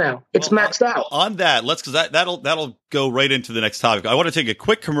maxed out now. It's maxed out. On that, because that'll go right into the next topic. I want to take a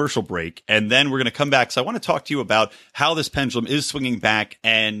quick commercial break, and then we're going to come back. So I want to talk to you about how this pendulum is swinging back,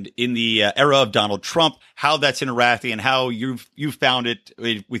 and in the era of Donald Trump, how that's interacting, and how you've found it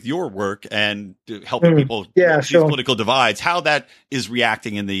with your work and helping people these political divides, how that is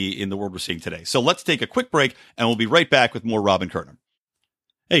reacting in the world we're seeing today. So let's take a quick break, and we'll be right back with more Robin Koerner.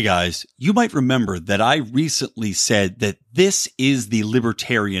 Hey guys, you might remember that I recently said that this is the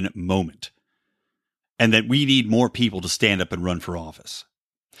libertarian moment and that we need more people to stand up and run for office.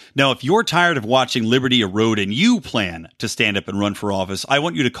 Now, if you're tired of watching liberty erode and you plan to stand up and run for office, I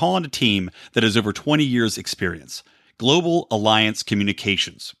want you to call on a team that has over 20 years experience, Global Alliance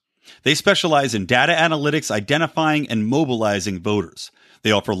Communications. They specialize in data analytics, identifying and mobilizing voters.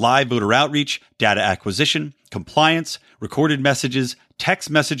 They offer live voter outreach, data acquisition, compliance, recorded messages,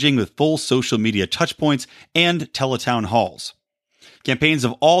 text messaging with full social media touchpoints, and teletown halls. Campaigns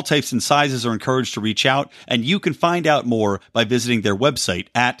of all types and sizes are encouraged to reach out, and you can find out more by visiting their website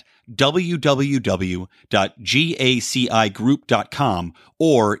at www.gacigroup.com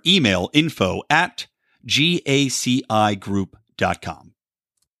or email info@gacigroup.com.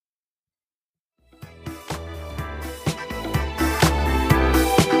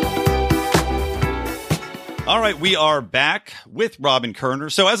 All right, we are back with Robin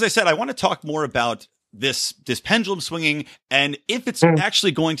Koerner. So as I said, I want to talk more about this pendulum swinging and if it's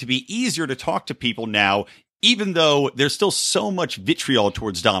actually going to be easier to talk to people now, even though there's still so much vitriol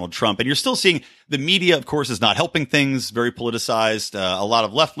towards Donald Trump. And you're still seeing the media, of course, is not helping things, very politicized, a lot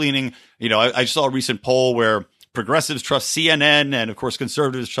of left leaning. You know, I saw a recent poll where progressives trust CNN and, of course,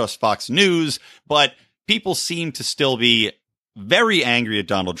 conservatives trust Fox News. But people seem to still be very angry at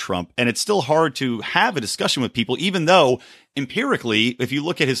Donald Trump, and it's still hard to have a discussion with people, even though empirically, if you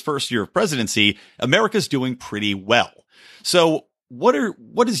look at his first year of presidency, America's doing pretty well. So what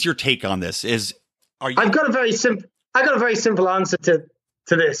is your take on this? I've got a very simple answer to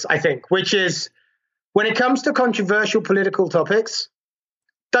this, I think, which is when it comes to controversial political topics,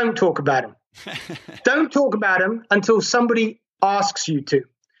 don't talk about them. Don't talk about them until somebody asks you to.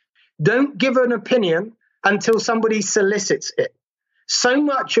 Don't give an opinion until somebody solicits it. So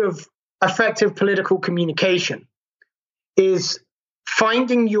much of effective political communication is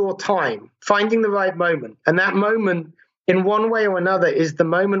finding your time, finding the right moment. And that moment, in one way or another, is the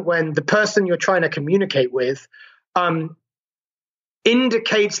moment when the person you're trying to communicate with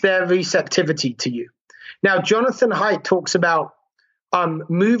indicates their receptivity to you. Now, Jonathan Haidt talks about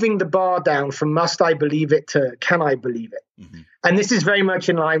moving the bar down from must I believe it to can I believe it? Mm-hmm. And this is very much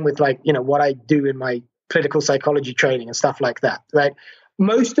in line with what I do in my political psychology training and stuff like that, right?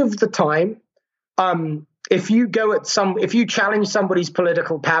 Most of the time, if you challenge somebody's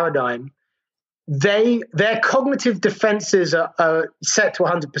political paradigm, their cognitive defenses are set to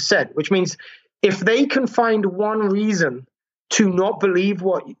 100%, which means if they can find one reason to not believe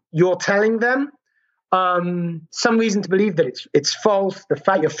what you're telling them, some reason to believe that it's false,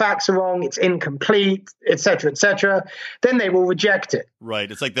 your facts are wrong, it's incomplete, etc., then they will reject it.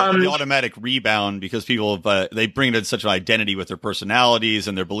 Right. It's like the automatic rebound because people they bring in such an identity with their personalities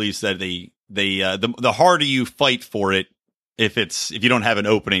and their beliefs that the harder you fight for it, if you don't have an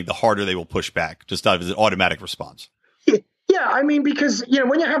opening, the harder they will push back, just out of an automatic response. Yeah, I mean, because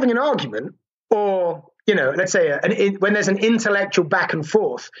when you're having an argument, or let's say when there's an intellectual back and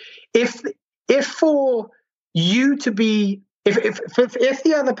forth, if for you to be, if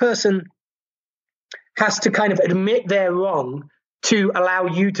the other person has to kind of admit they're wrong to allow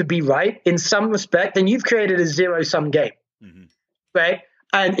you to be right in some respect, then you've created a zero-sum game, mm-hmm. right?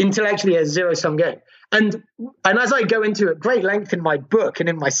 And intellectually a zero-sum game. And as I go into at great length in my book and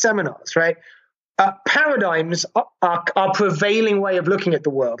in my seminars, right, paradigms are prevailing way of looking at the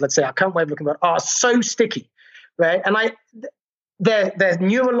world. Let's say our current way of looking at it are so sticky, right? And they're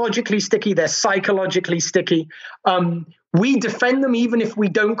neurologically sticky, they're psychologically sticky. We defend them even if we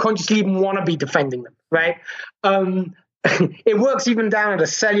don't consciously even want to be defending them, right? It works even down at a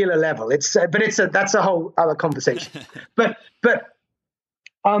cellular level. That's a whole other conversation.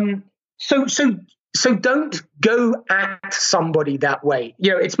 So don't go at somebody that way.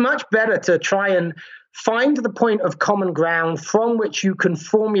 It's much better to try and find the point of common ground from which you can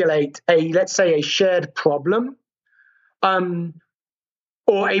formulate let's say a shared problem,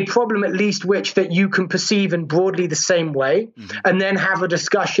 or a problem at least that you can perceive in broadly the same way, mm-hmm. and then have a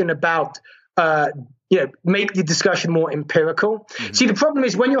discussion about, make the discussion more empirical. Mm-hmm. See, the problem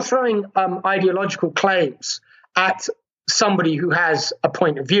is when you're throwing ideological claims at somebody who has a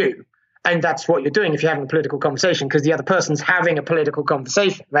point of view, and that's what you're doing if you're having a political conversation, because the other person's having a political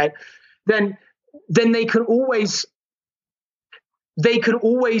conversation, right? Then they can always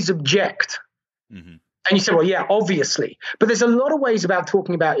object. Mm-hmm. And you say, well, yeah, obviously. But there's a lot of ways about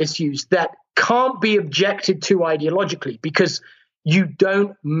talking about issues that can't be objected to ideologically because you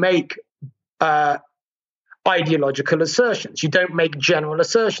don't make ideological assertions. You don't make general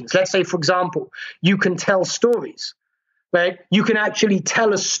assertions. Let's say, for example, you can tell stories, right? You can actually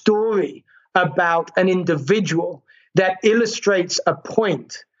tell a story about an individual that illustrates a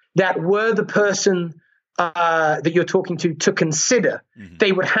point that were the person that you're talking to consider, mm-hmm.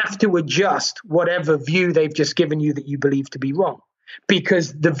 they would have to adjust whatever view they've just given you that you believe to be wrong.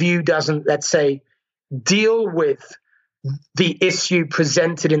 because the view doesn't, let's say, deal with the issue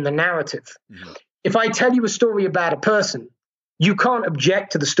presented in the narrative. Mm-hmm. If I tell you a story about a person, you can't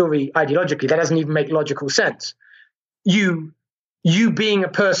object to the story ideologically. That doesn't even make logical sense. You being a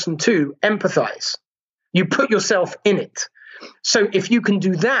person too, empathize. You put yourself in it. So if you can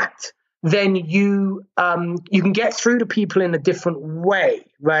do that, then you can get through to people in a different way,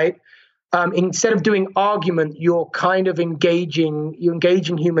 right? Instead of doing argument, you're kind of engaging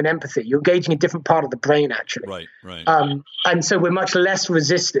human empathy. You're engaging a different part of the brain, actually. Right. And so we're much less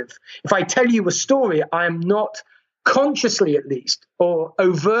resistive. If I tell you a story, I am not consciously, at least, or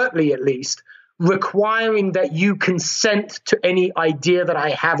overtly, at least, requiring that you consent to any idea that I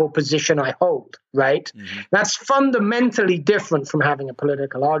have or position I hold, right? Mm-hmm. That's fundamentally different from having a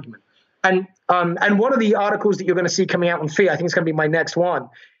political argument. And one of the articles that you're going to see coming out on FEE, I think it's going to be my next one,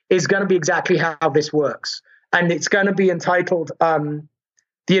 is going to be exactly how this works. And it's going to be entitled, The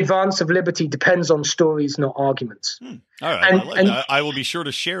Advance of Liberty Depends on Stories, Not Arguments. All right. I will be sure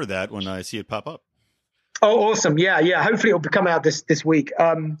to share that when I see it pop up. Oh, awesome. Yeah. Hopefully it'll come out this week.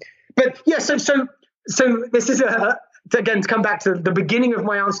 But yeah, so this is, again, to come back to the beginning of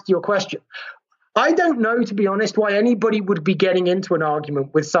my answer to your question. I don't know, to be honest, why anybody would be getting into an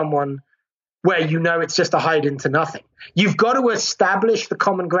argument with someone where it's just a hide into nothing. You've got to establish the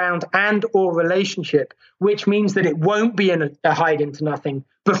common ground and or relationship, which means that it won't be a hide into nothing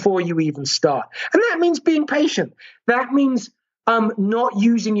before you even start. And that means being patient. That means not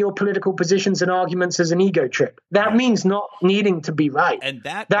using your political positions and arguments as an ego trip. That means not needing to be right. And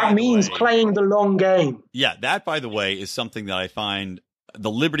that means playing the long game. Yeah, that, by the way, is something that I find the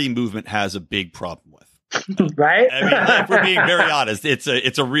liberty movement has a big problem with. Right? I mean, if we're being very honest,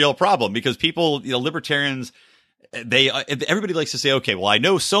 it's a real problem because people, libertarians, everybody likes to say, okay, well, I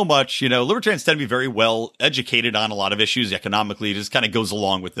know so much. Libertarians tend to be very well educated on a lot of issues economically. It just kind of goes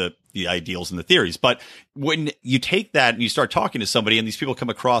along with the ideals and the theories. But when you take that and you start talking to somebody and these people come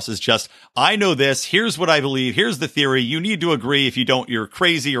across as just, I know this, here's what I believe, here's the theory, you need to agree. If you don't, you're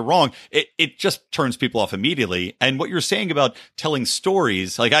crazy or wrong. It just turns people off immediately. And what you're saying about telling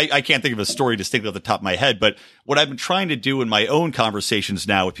stories, like I can't think of a story distinctly off the top of my head, but what I've been trying to do in my own conversations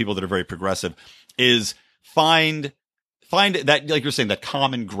now with people that are very progressive is find that, like you're saying, that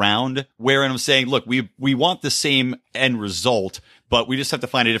common ground where I'm saying, look, we want the same end result, but we just have to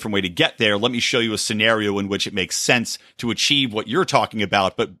find a different way to get there. Let me show you a scenario in which it makes sense to achieve what you're talking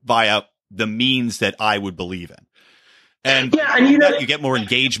about, but via the means that I would believe in. And, you get more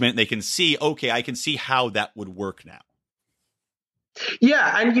engagement. They can see, okay, I can see how that would work now.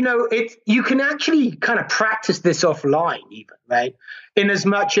 Yeah, and you can actually kind of practice this offline even, right? In as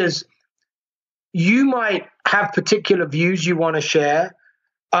much as you might have particular views you want to share.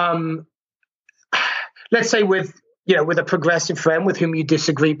 Let's say with a progressive friend with whom you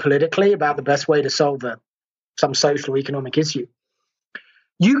disagree politically about the best way to solve some social or economic issue.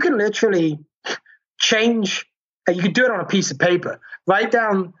 You can literally change. You can do it on a piece of paper. Write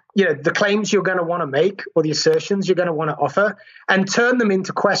down, the claims you're going to want to make or the assertions you're going to want to offer, and turn them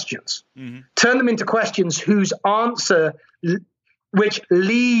into questions. Mm-hmm. Turn them into questions whose answer which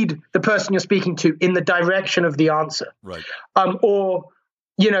lead the person you're speaking to in the direction of the answer. Right. The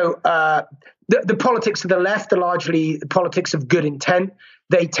politics of the left are largely the politics of good intent.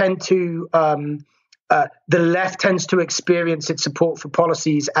 They tend to, the left tends to experience its support for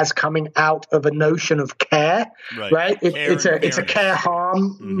policies as coming out of a notion of care, right? It's a care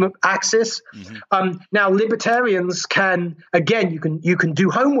harm axis. Mm-hmm. Now libertarians can, again, you can do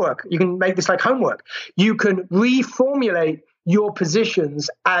homework. You can make this like homework. You can reformulate your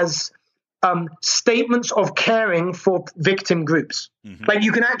positions as statements of caring for victim groups. Mm-hmm. Like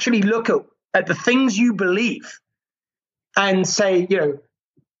you can actually look at the things you believe and say,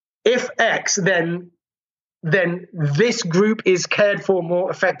 if X, then this group is cared for more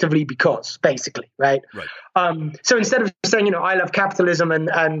effectively because, basically, right? So instead of saying, I love capitalism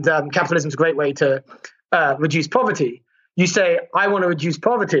and capitalism is a great way to reduce poverty, you say, I want to reduce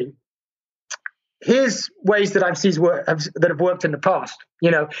poverty. Here's ways that I've seen that have worked in the past.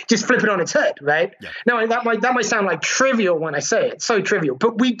 Just flip it on its head, right? Yeah. Now that might sound like trivial when I say it, so trivial,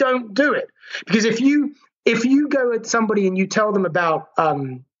 but we don't do it because if you go at somebody and you tell them about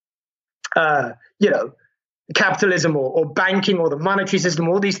capitalism or banking or the monetary system,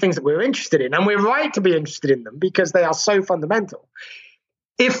 all these things that we're interested in, and we're right to be interested in them because they are so fundamental.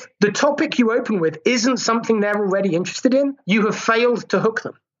 If the topic you open with isn't something they're already interested in, you have failed to hook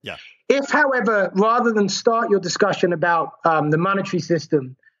them. Yeah. If, however, rather than start your discussion about the monetary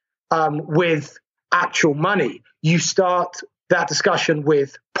system with actual money, you start that discussion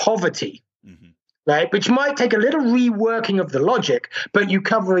with poverty, mm-hmm. right, which might take a little reworking of the logic, but you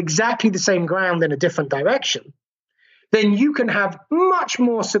cover exactly the same ground in a different direction, then you can have much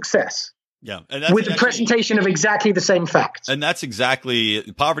more success. Yeah, and with the presentation of exactly the same facts. And that's exactly,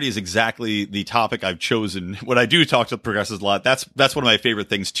 poverty is exactly the topic I've chosen. When I do talk to progressives a lot, that's one of my favorite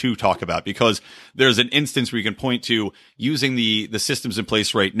things to talk about, because there's an instance where you can point to using the systems in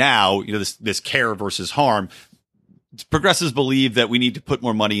place right now, this care versus harm. Progressives believe that we need to put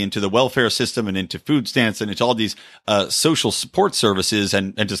more money into the welfare system and into food stamps and into all these social support services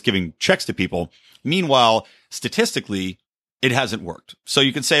and just giving checks to people. Meanwhile, statistically, it hasn't worked. So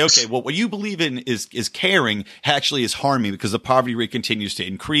you can say, okay, well, what you believe in is caring actually is harming, because the poverty rate continues to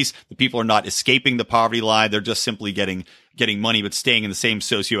increase. The people are not escaping the poverty line. They're just simply getting money, but staying in the same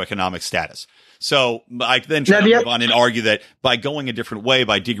socioeconomic status. So I then try to move on and argue that by going a different way,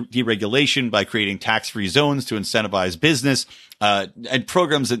 by deregulation, by creating tax-free zones to incentivize business, and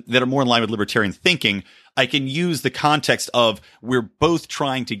programs that are more in line with libertarian thinking, I can use the context of we're both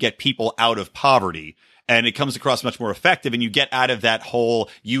trying to get people out of poverty. And it comes across much more effective, and you get out of that whole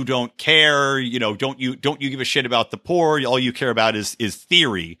you don't care, don't you give a shit about the poor, all you care about is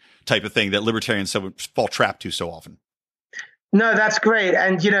theory type of thing that libertarians fall trapped to so often. No, that's great,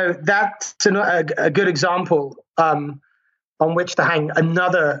 and that's a good example on which to hang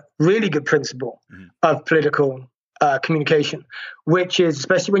another really good principle of political communication, which is,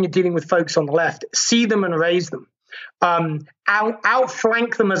 especially when you're dealing with folks on the left, see them and raise them.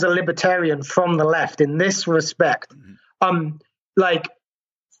 Outflank them as a libertarian from the left in this respect.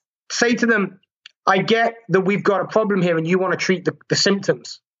 Say to them, I get that we've got a problem here and you want to treat the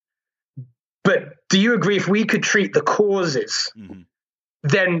symptoms, but do you agree if we could treat the causes,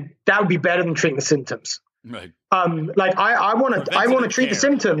 then that would be better than treating the symptoms? Right. I want to treat the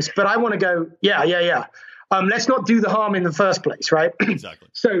symptoms, but I want to go, yeah. Let's not do the harm in the first place, right? Exactly.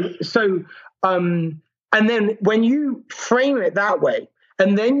 And then when you frame it that way,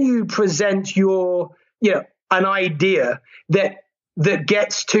 and then you present an idea that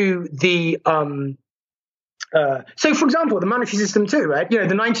gets to the so for example, the monetary system too, right? The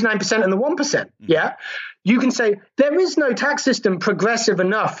 99% and the 1%. Yeah. You can say there is no tax system progressive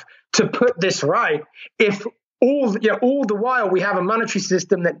enough to put this right if all the while we have a monetary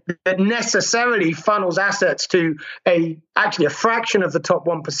system that necessarily funnels assets to actually a fraction of the top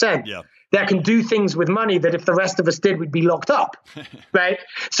 1%. Yeah. That can do things with money that if the rest of us did, we'd be locked up, right?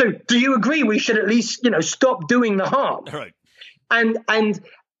 So do you agree we should at least, stop doing the harm? Right. And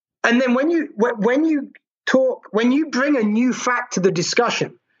then when you bring a new fact to the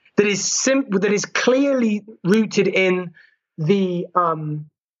discussion that is clearly rooted in the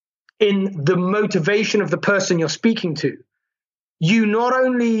motivation of the person you're speaking to, you not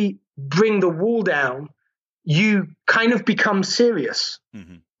only bring the wall down, you kind of become serious.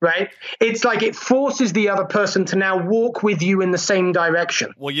 Mm-hmm. Right? It's like it forces the other person to now walk with you in the same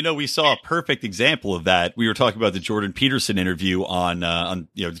direction. Well, we saw a perfect example of that. We were talking about the Jordan Peterson interview on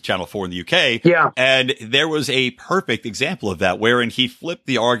Channel 4 in the UK. Yeah. And there was a perfect example of that, wherein he flipped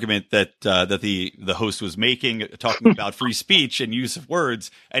the argument that the host was making, talking about free speech and use of words,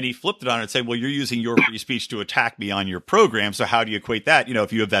 and he flipped it on it and said, well, you're using your free speech to attack me on your program, so how do you equate that,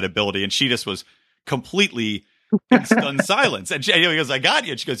 if you have that ability? And she just was completely in stunned silence. And he goes, I got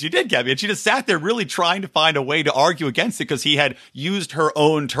you. And she goes, you did get me. And she just sat there really trying to find a way to argue against it, because he had used her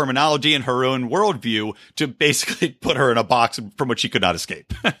own terminology and her own worldview to basically put her in a box from which she could not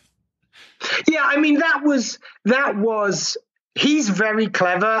escape. Yeah, I mean, that was he's very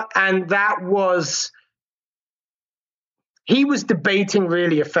clever, and he was debating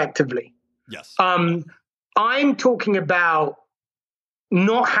really effectively. Yes. I'm talking about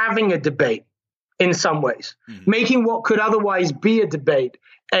not having a debate. In some ways, making what could otherwise be a debate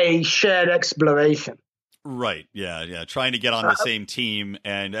a shared exploration. Right. Yeah. Trying to get on the same team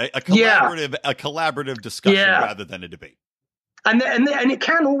and a collaborative discussion rather than a debate. And it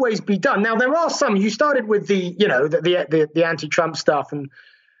can always be done. Now there are some. You started with the anti-Trump stuff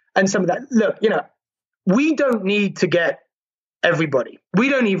and some of that. Look, we don't need to get everybody. We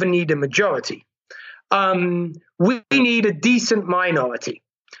don't even need a majority. We need a decent minority.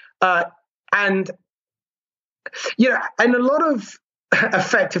 And a lot of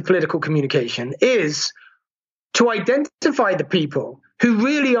effective political communication is to identify the people who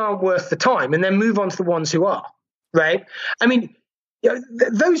really aren't worth the time and then move on to the ones who are, right? I mean,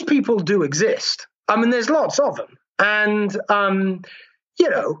 those people do exist. I mean, there's lots of them. And,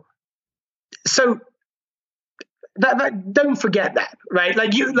 so that don't forget that, right?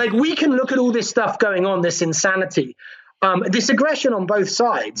 Like we can look at all this stuff going on, this insanity, this aggression on both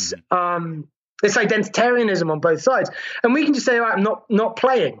sides, this identitarianism on both sides, and we can just say, all right, I'm not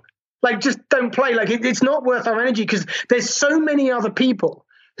playing. Like, just don't play. Like, it's not worth our energy, because there's so many other people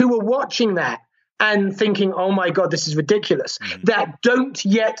who are watching that and thinking, oh my God, this is ridiculous, that don't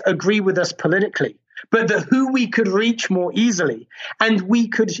yet agree with us politically, but who we could reach more easily. And we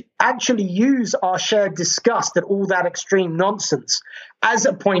could actually use our shared disgust at all that extreme nonsense as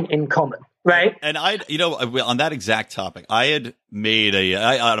a point in common. Right. And on that exact topic, I had made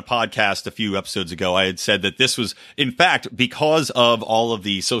on a podcast a few episodes ago, I had said that this was, in fact, because of all of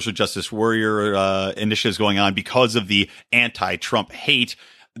the social justice warrior initiatives going on, because of the anti-Trump hate,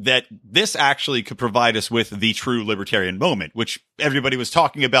 that this actually could provide us with the true libertarian moment, which everybody was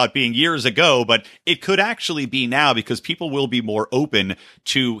talking about being years ago, but it could actually be now, because people will be more open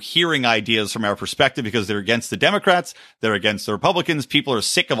to hearing ideas from our perspective, because they're against the Democrats, they're against the Republicans. People are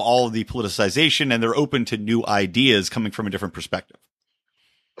sick of all of the politicization, and they're open to new ideas coming from a different perspective.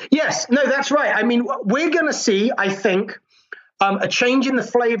 Yes, no, that's right. I mean, we're going to see, I think, a change in the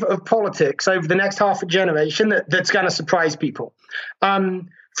flavor of politics over the next half a generation that's going to surprise people.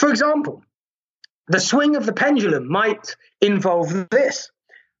 For example, the swing of the pendulum might involve this.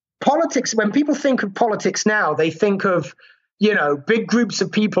 Politics, when people think of politics now, they think of, big groups of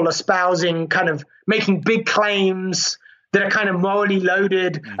people espousing, kind of making big claims that are kind of morally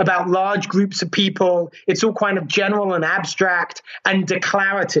loaded about large groups of people. It's all kind of general and abstract and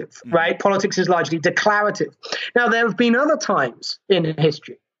declarative, right? Politics is largely declarative. Now, there have been other times in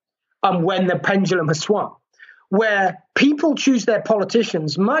history when the pendulum has swung, where people choose their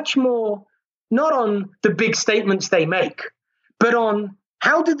politicians much more, not on the big statements they make, but on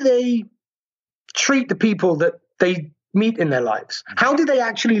how do they treat the people that they meet in their lives? How do they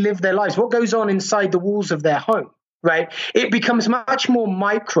actually live their lives? What goes on inside the walls of their home, right? It becomes much more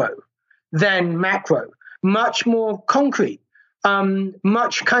micro than macro, much more concrete,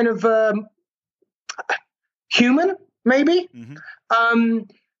 much kind of human, maybe.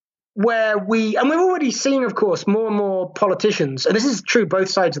 Where we're already seeing, of course, more and more politicians, and this is true both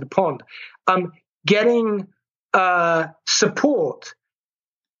sides of the pond, getting support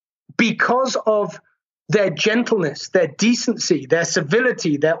because of their gentleness, their decency, their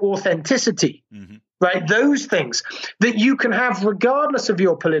civility, their authenticity, right? Those things that you can have regardless of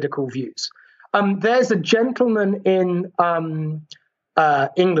your political views. There's a gentleman in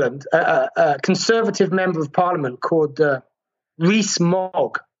England, a conservative member of parliament called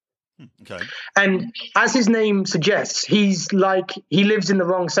Rees-Mogg. Okay. And as his name suggests, he lives in the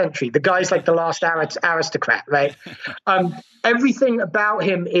wrong century. The guy's like the last aristocrat, right? Everything about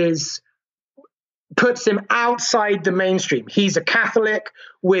him puts him outside the mainstream. He's a Catholic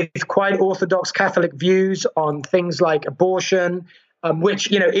with quite orthodox Catholic views on things like abortion,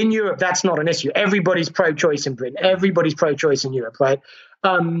 which, in Europe, that's not an issue. Everybody's pro-choice in Britain. Everybody's pro-choice in Europe, right?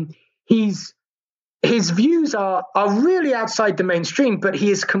 His views are really outside the mainstream, but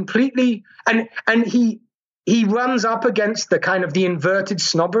he is completely and he runs up against the kind of the inverted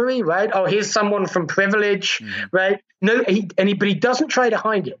snobbery, right? Oh, here's someone from privilege, right? No, but he doesn't try to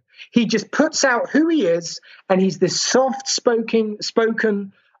hide it. He just puts out who he is, and he's this soft-spoken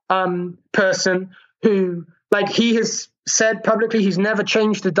person who, like he has said publicly, he's never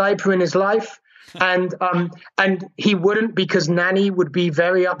changed a diaper in his life. And he wouldn't, because Nanny would be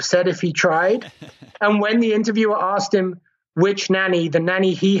very upset if he tried. And when the interviewer asked him which nanny, the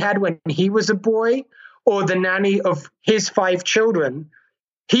nanny he had when he was a boy or the nanny of his 5 children,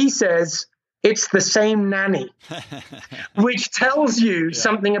 he says it's the same nanny, which tells you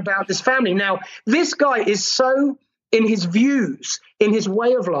something about this family. Now, this guy is so, in his views, in his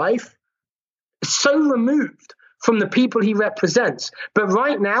way of life, so removed from the people he represents. But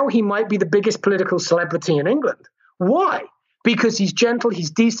right now, he might be the biggest political celebrity in England. Why? Because he's gentle,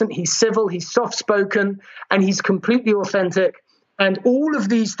 he's decent, he's civil, he's soft-spoken, and he's completely authentic. And all of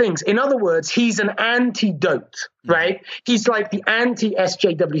these things, in other words, he's an antidote, right? He's like the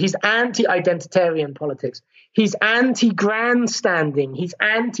anti-SJW. He's anti-identitarian politics. He's anti-grandstanding. He's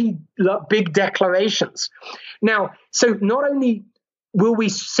anti-big declarations. Now, so not only will we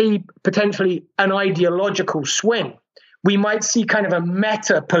see potentially an ideological swing, we might see kind of a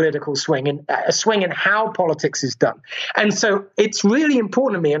meta-political swing, and a swing in how politics is done. And so it's really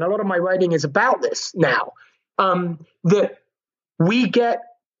important to me, and a lot of my writing is about this now, that we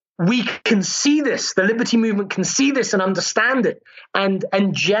can see this, the liberty movement can see this and understand it and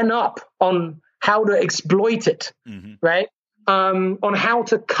gen up on how to exploit it, right? On how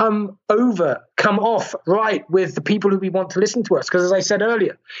to come off right with the people who we want to listen to us. Because as I said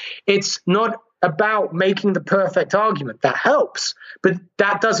earlier, it's not about making the perfect argument. That helps, but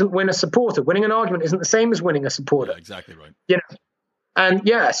that doesn't win a supporter. Winning an argument isn't the same as winning a supporter. Yeah, exactly right. And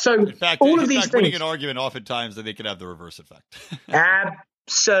so in fact, all of these things. Winning an argument, oftentimes, they can have the reverse effect.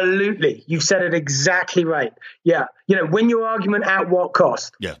 Absolutely. You've said it exactly right. Yeah. Win your argument at what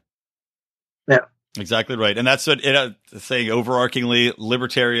cost? Yeah. Yeah. Exactly right. And that's what saying overarchingly,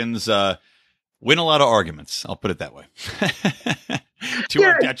 libertarians win a lot of arguments. I'll put it that way. To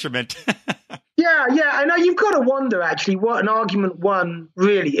our detriment. Yeah. I know you've got to wonder, actually, what an argument one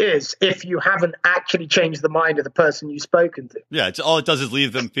really is if you haven't actually changed the mind of the person you've spoken to. Yeah, all it does is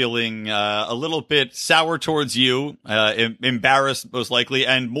leave them feeling a little bit sour towards you, embarrassed most likely,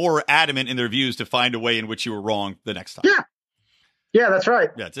 and more adamant in their views to find a way in which you were wrong the next time. Yeah, that's right.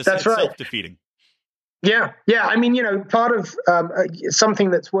 Yeah, it's right. Self-defeating. Yeah. I mean, part of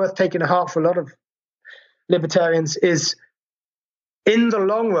something that's worth taking to heart for a lot of libertarians is, in the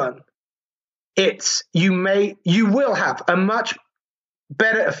long run, you will have a much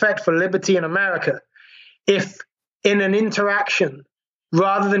better effect for liberty in America if, in an interaction,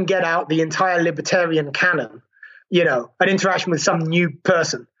 rather than get out the entire libertarian canon, an interaction with some new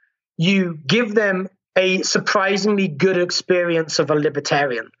person, you give them a surprisingly good experience of a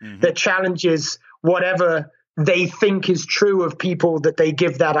libertarian that challenges whatever they think is true of people that they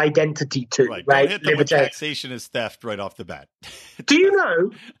give that identity to. Right. Right? Don't hit them with taxation is theft right off the bat. Do you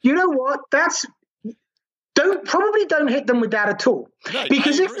know what? Probably don't hit them with that at all. Right,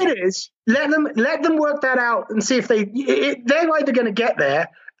 because if it is, let them work that out and see if they're either going to get there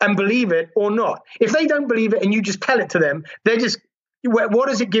and believe it or not. If they don't believe it and you just tell it to them, what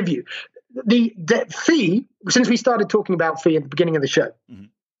does it give you? The fee, since we started talking about fee at the beginning of the show,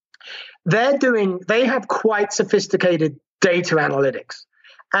 they have quite sophisticated data analytics,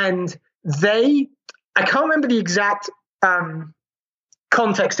 and I can't remember the exact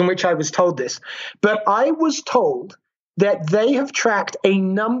context in which I was told this, but I was told that they have tracked a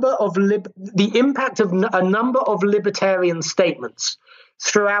number of the impact of a number of libertarian statements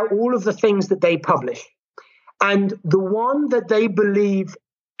throughout all of the things that they publish, and the one that they believe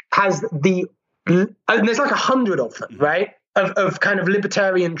has and there's like 100 of them, right? Of kind of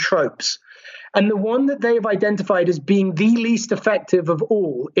libertarian tropes. And the one that they've identified as being the least effective of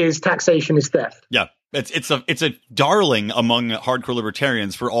all is taxation is theft. Yeah. It's a darling among hardcore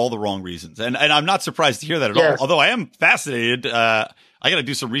libertarians for all the wrong reasons. And I'm not surprised to hear that at all. Although I am fascinated. I got to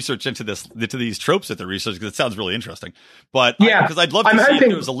do some research into these tropes that they're researching, because it sounds really interesting. But because I'd love to see if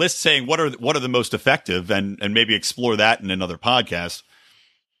there was a list saying what are the most effective, and maybe explore that in another podcast.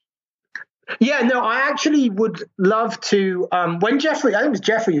 Yeah, no, I actually would love to. When Jeffrey, I think it was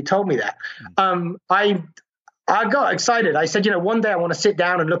Jeffrey who told me that, I got excited. I said, one day I want to sit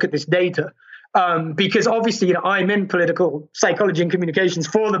down and look at this data, because obviously, I'm in political psychology and communications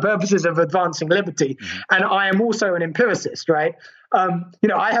for the purposes of advancing liberty, and I am also an empiricist, right?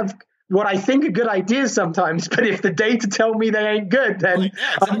 I have what I think are good ideas sometimes, but if the data tell me they ain't good, then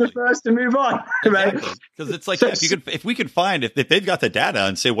I'm the first to move on, right? Because it's like, if we could find, if they've got the data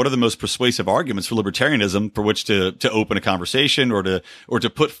and say what are the most persuasive arguments for libertarianism for which to open a conversation or to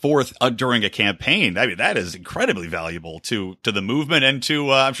put forth during a campaign, I mean, that is incredibly valuable to the movement, and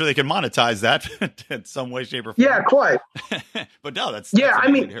to I'm sure they can monetize that in some way, shape, or form. Yeah, quite. But no, that's I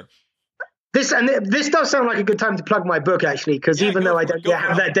mean. This does sound like a good time to plug my book, actually, because even though I don't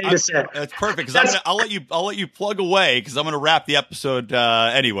have that data set, that's perfect. Because I'll let you plug away, because I'm going to wrap the episode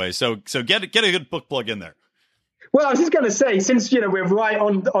anyway. So get a good book plug in there. Well, I was just going to say, since we're right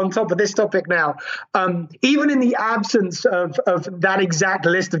on top of this topic now, even in the absence of that exact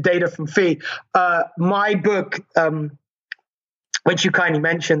list of data from Fee, my book, which you kindly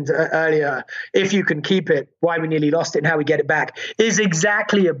mentioned earlier, If You Can Keep It, Why We Nearly Lost It and How We Get It Back, is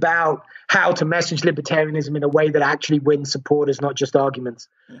exactly about how to message libertarianism in a way that actually wins supporters, not just arguments.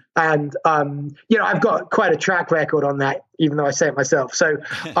 And, I've got quite a track record on that, even though I say it myself. So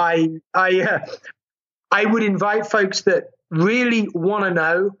I would invite folks that really want to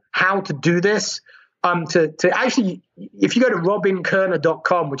know how to do this, to actually, if you go to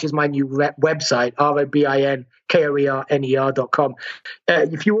robinkoerner.com, which is my new website, ROBINKOERNER.com,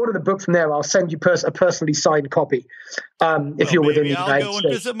 if you order the book from there, I'll send you a personally signed copy. If you're within the United States. I'll go and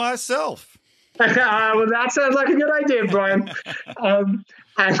visit myself. Well, that sounds like a good idea, Brian.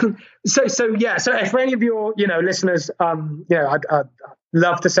 And so for any of your listeners, I'd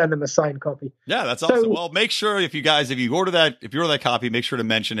love to send them a signed copy. Yeah, that's awesome. Well, make sure if you order that copy, make sure to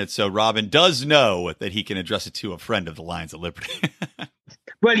mention it so Robin does know that he can address it to a friend of the Lions of Liberty.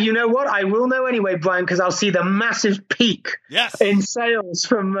 Well, you know what? I will know anyway, Brian, because I'll see the massive peak in sales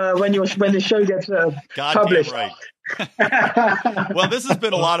from when the show gets published. Right. Well, this has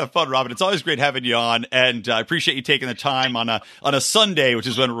been a lot of fun, Robin. It's always great having you on, and I appreciate you taking the time on a Sunday, which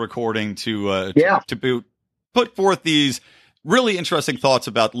is when we're recording, to put forth these really interesting thoughts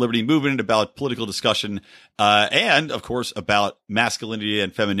about the liberty movement, about political discussion, and, of course, about masculinity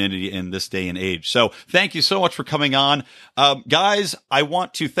and femininity in this day and age. So thank you so much for coming on. Guys, I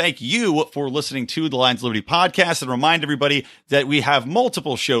want to thank you for listening to the Lions of Liberty podcast and remind everybody that we have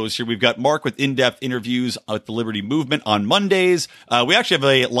multiple shows here. We've got Mark with in-depth interviews with the liberty movement on Mondays. We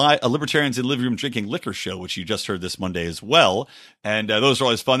actually have a Libertarians in Living Room Drinking Liquor show, which you just heard this Monday as well. And those are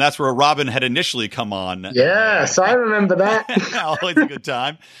always fun. That's where Robin had initially come on. Yes, I remember that. Always a good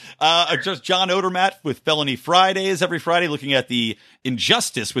time. Just John Odermatt with Felony Fridays every Friday, looking at the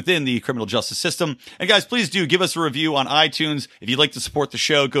injustice within the criminal justice system. And guys, please do give us a review on iTunes. If you'd like to support the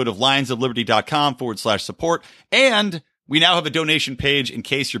show, go to lionsofliberty.com/support. And we now have a donation page in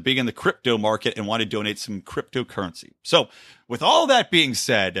case you're big in the crypto market and want to donate some cryptocurrency. So with all that being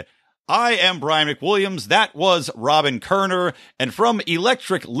said, I am Brian McWilliams. That was Robin Koerner. And from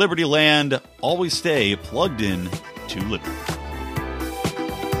Electric Liberty Land, always stay plugged in to liberty.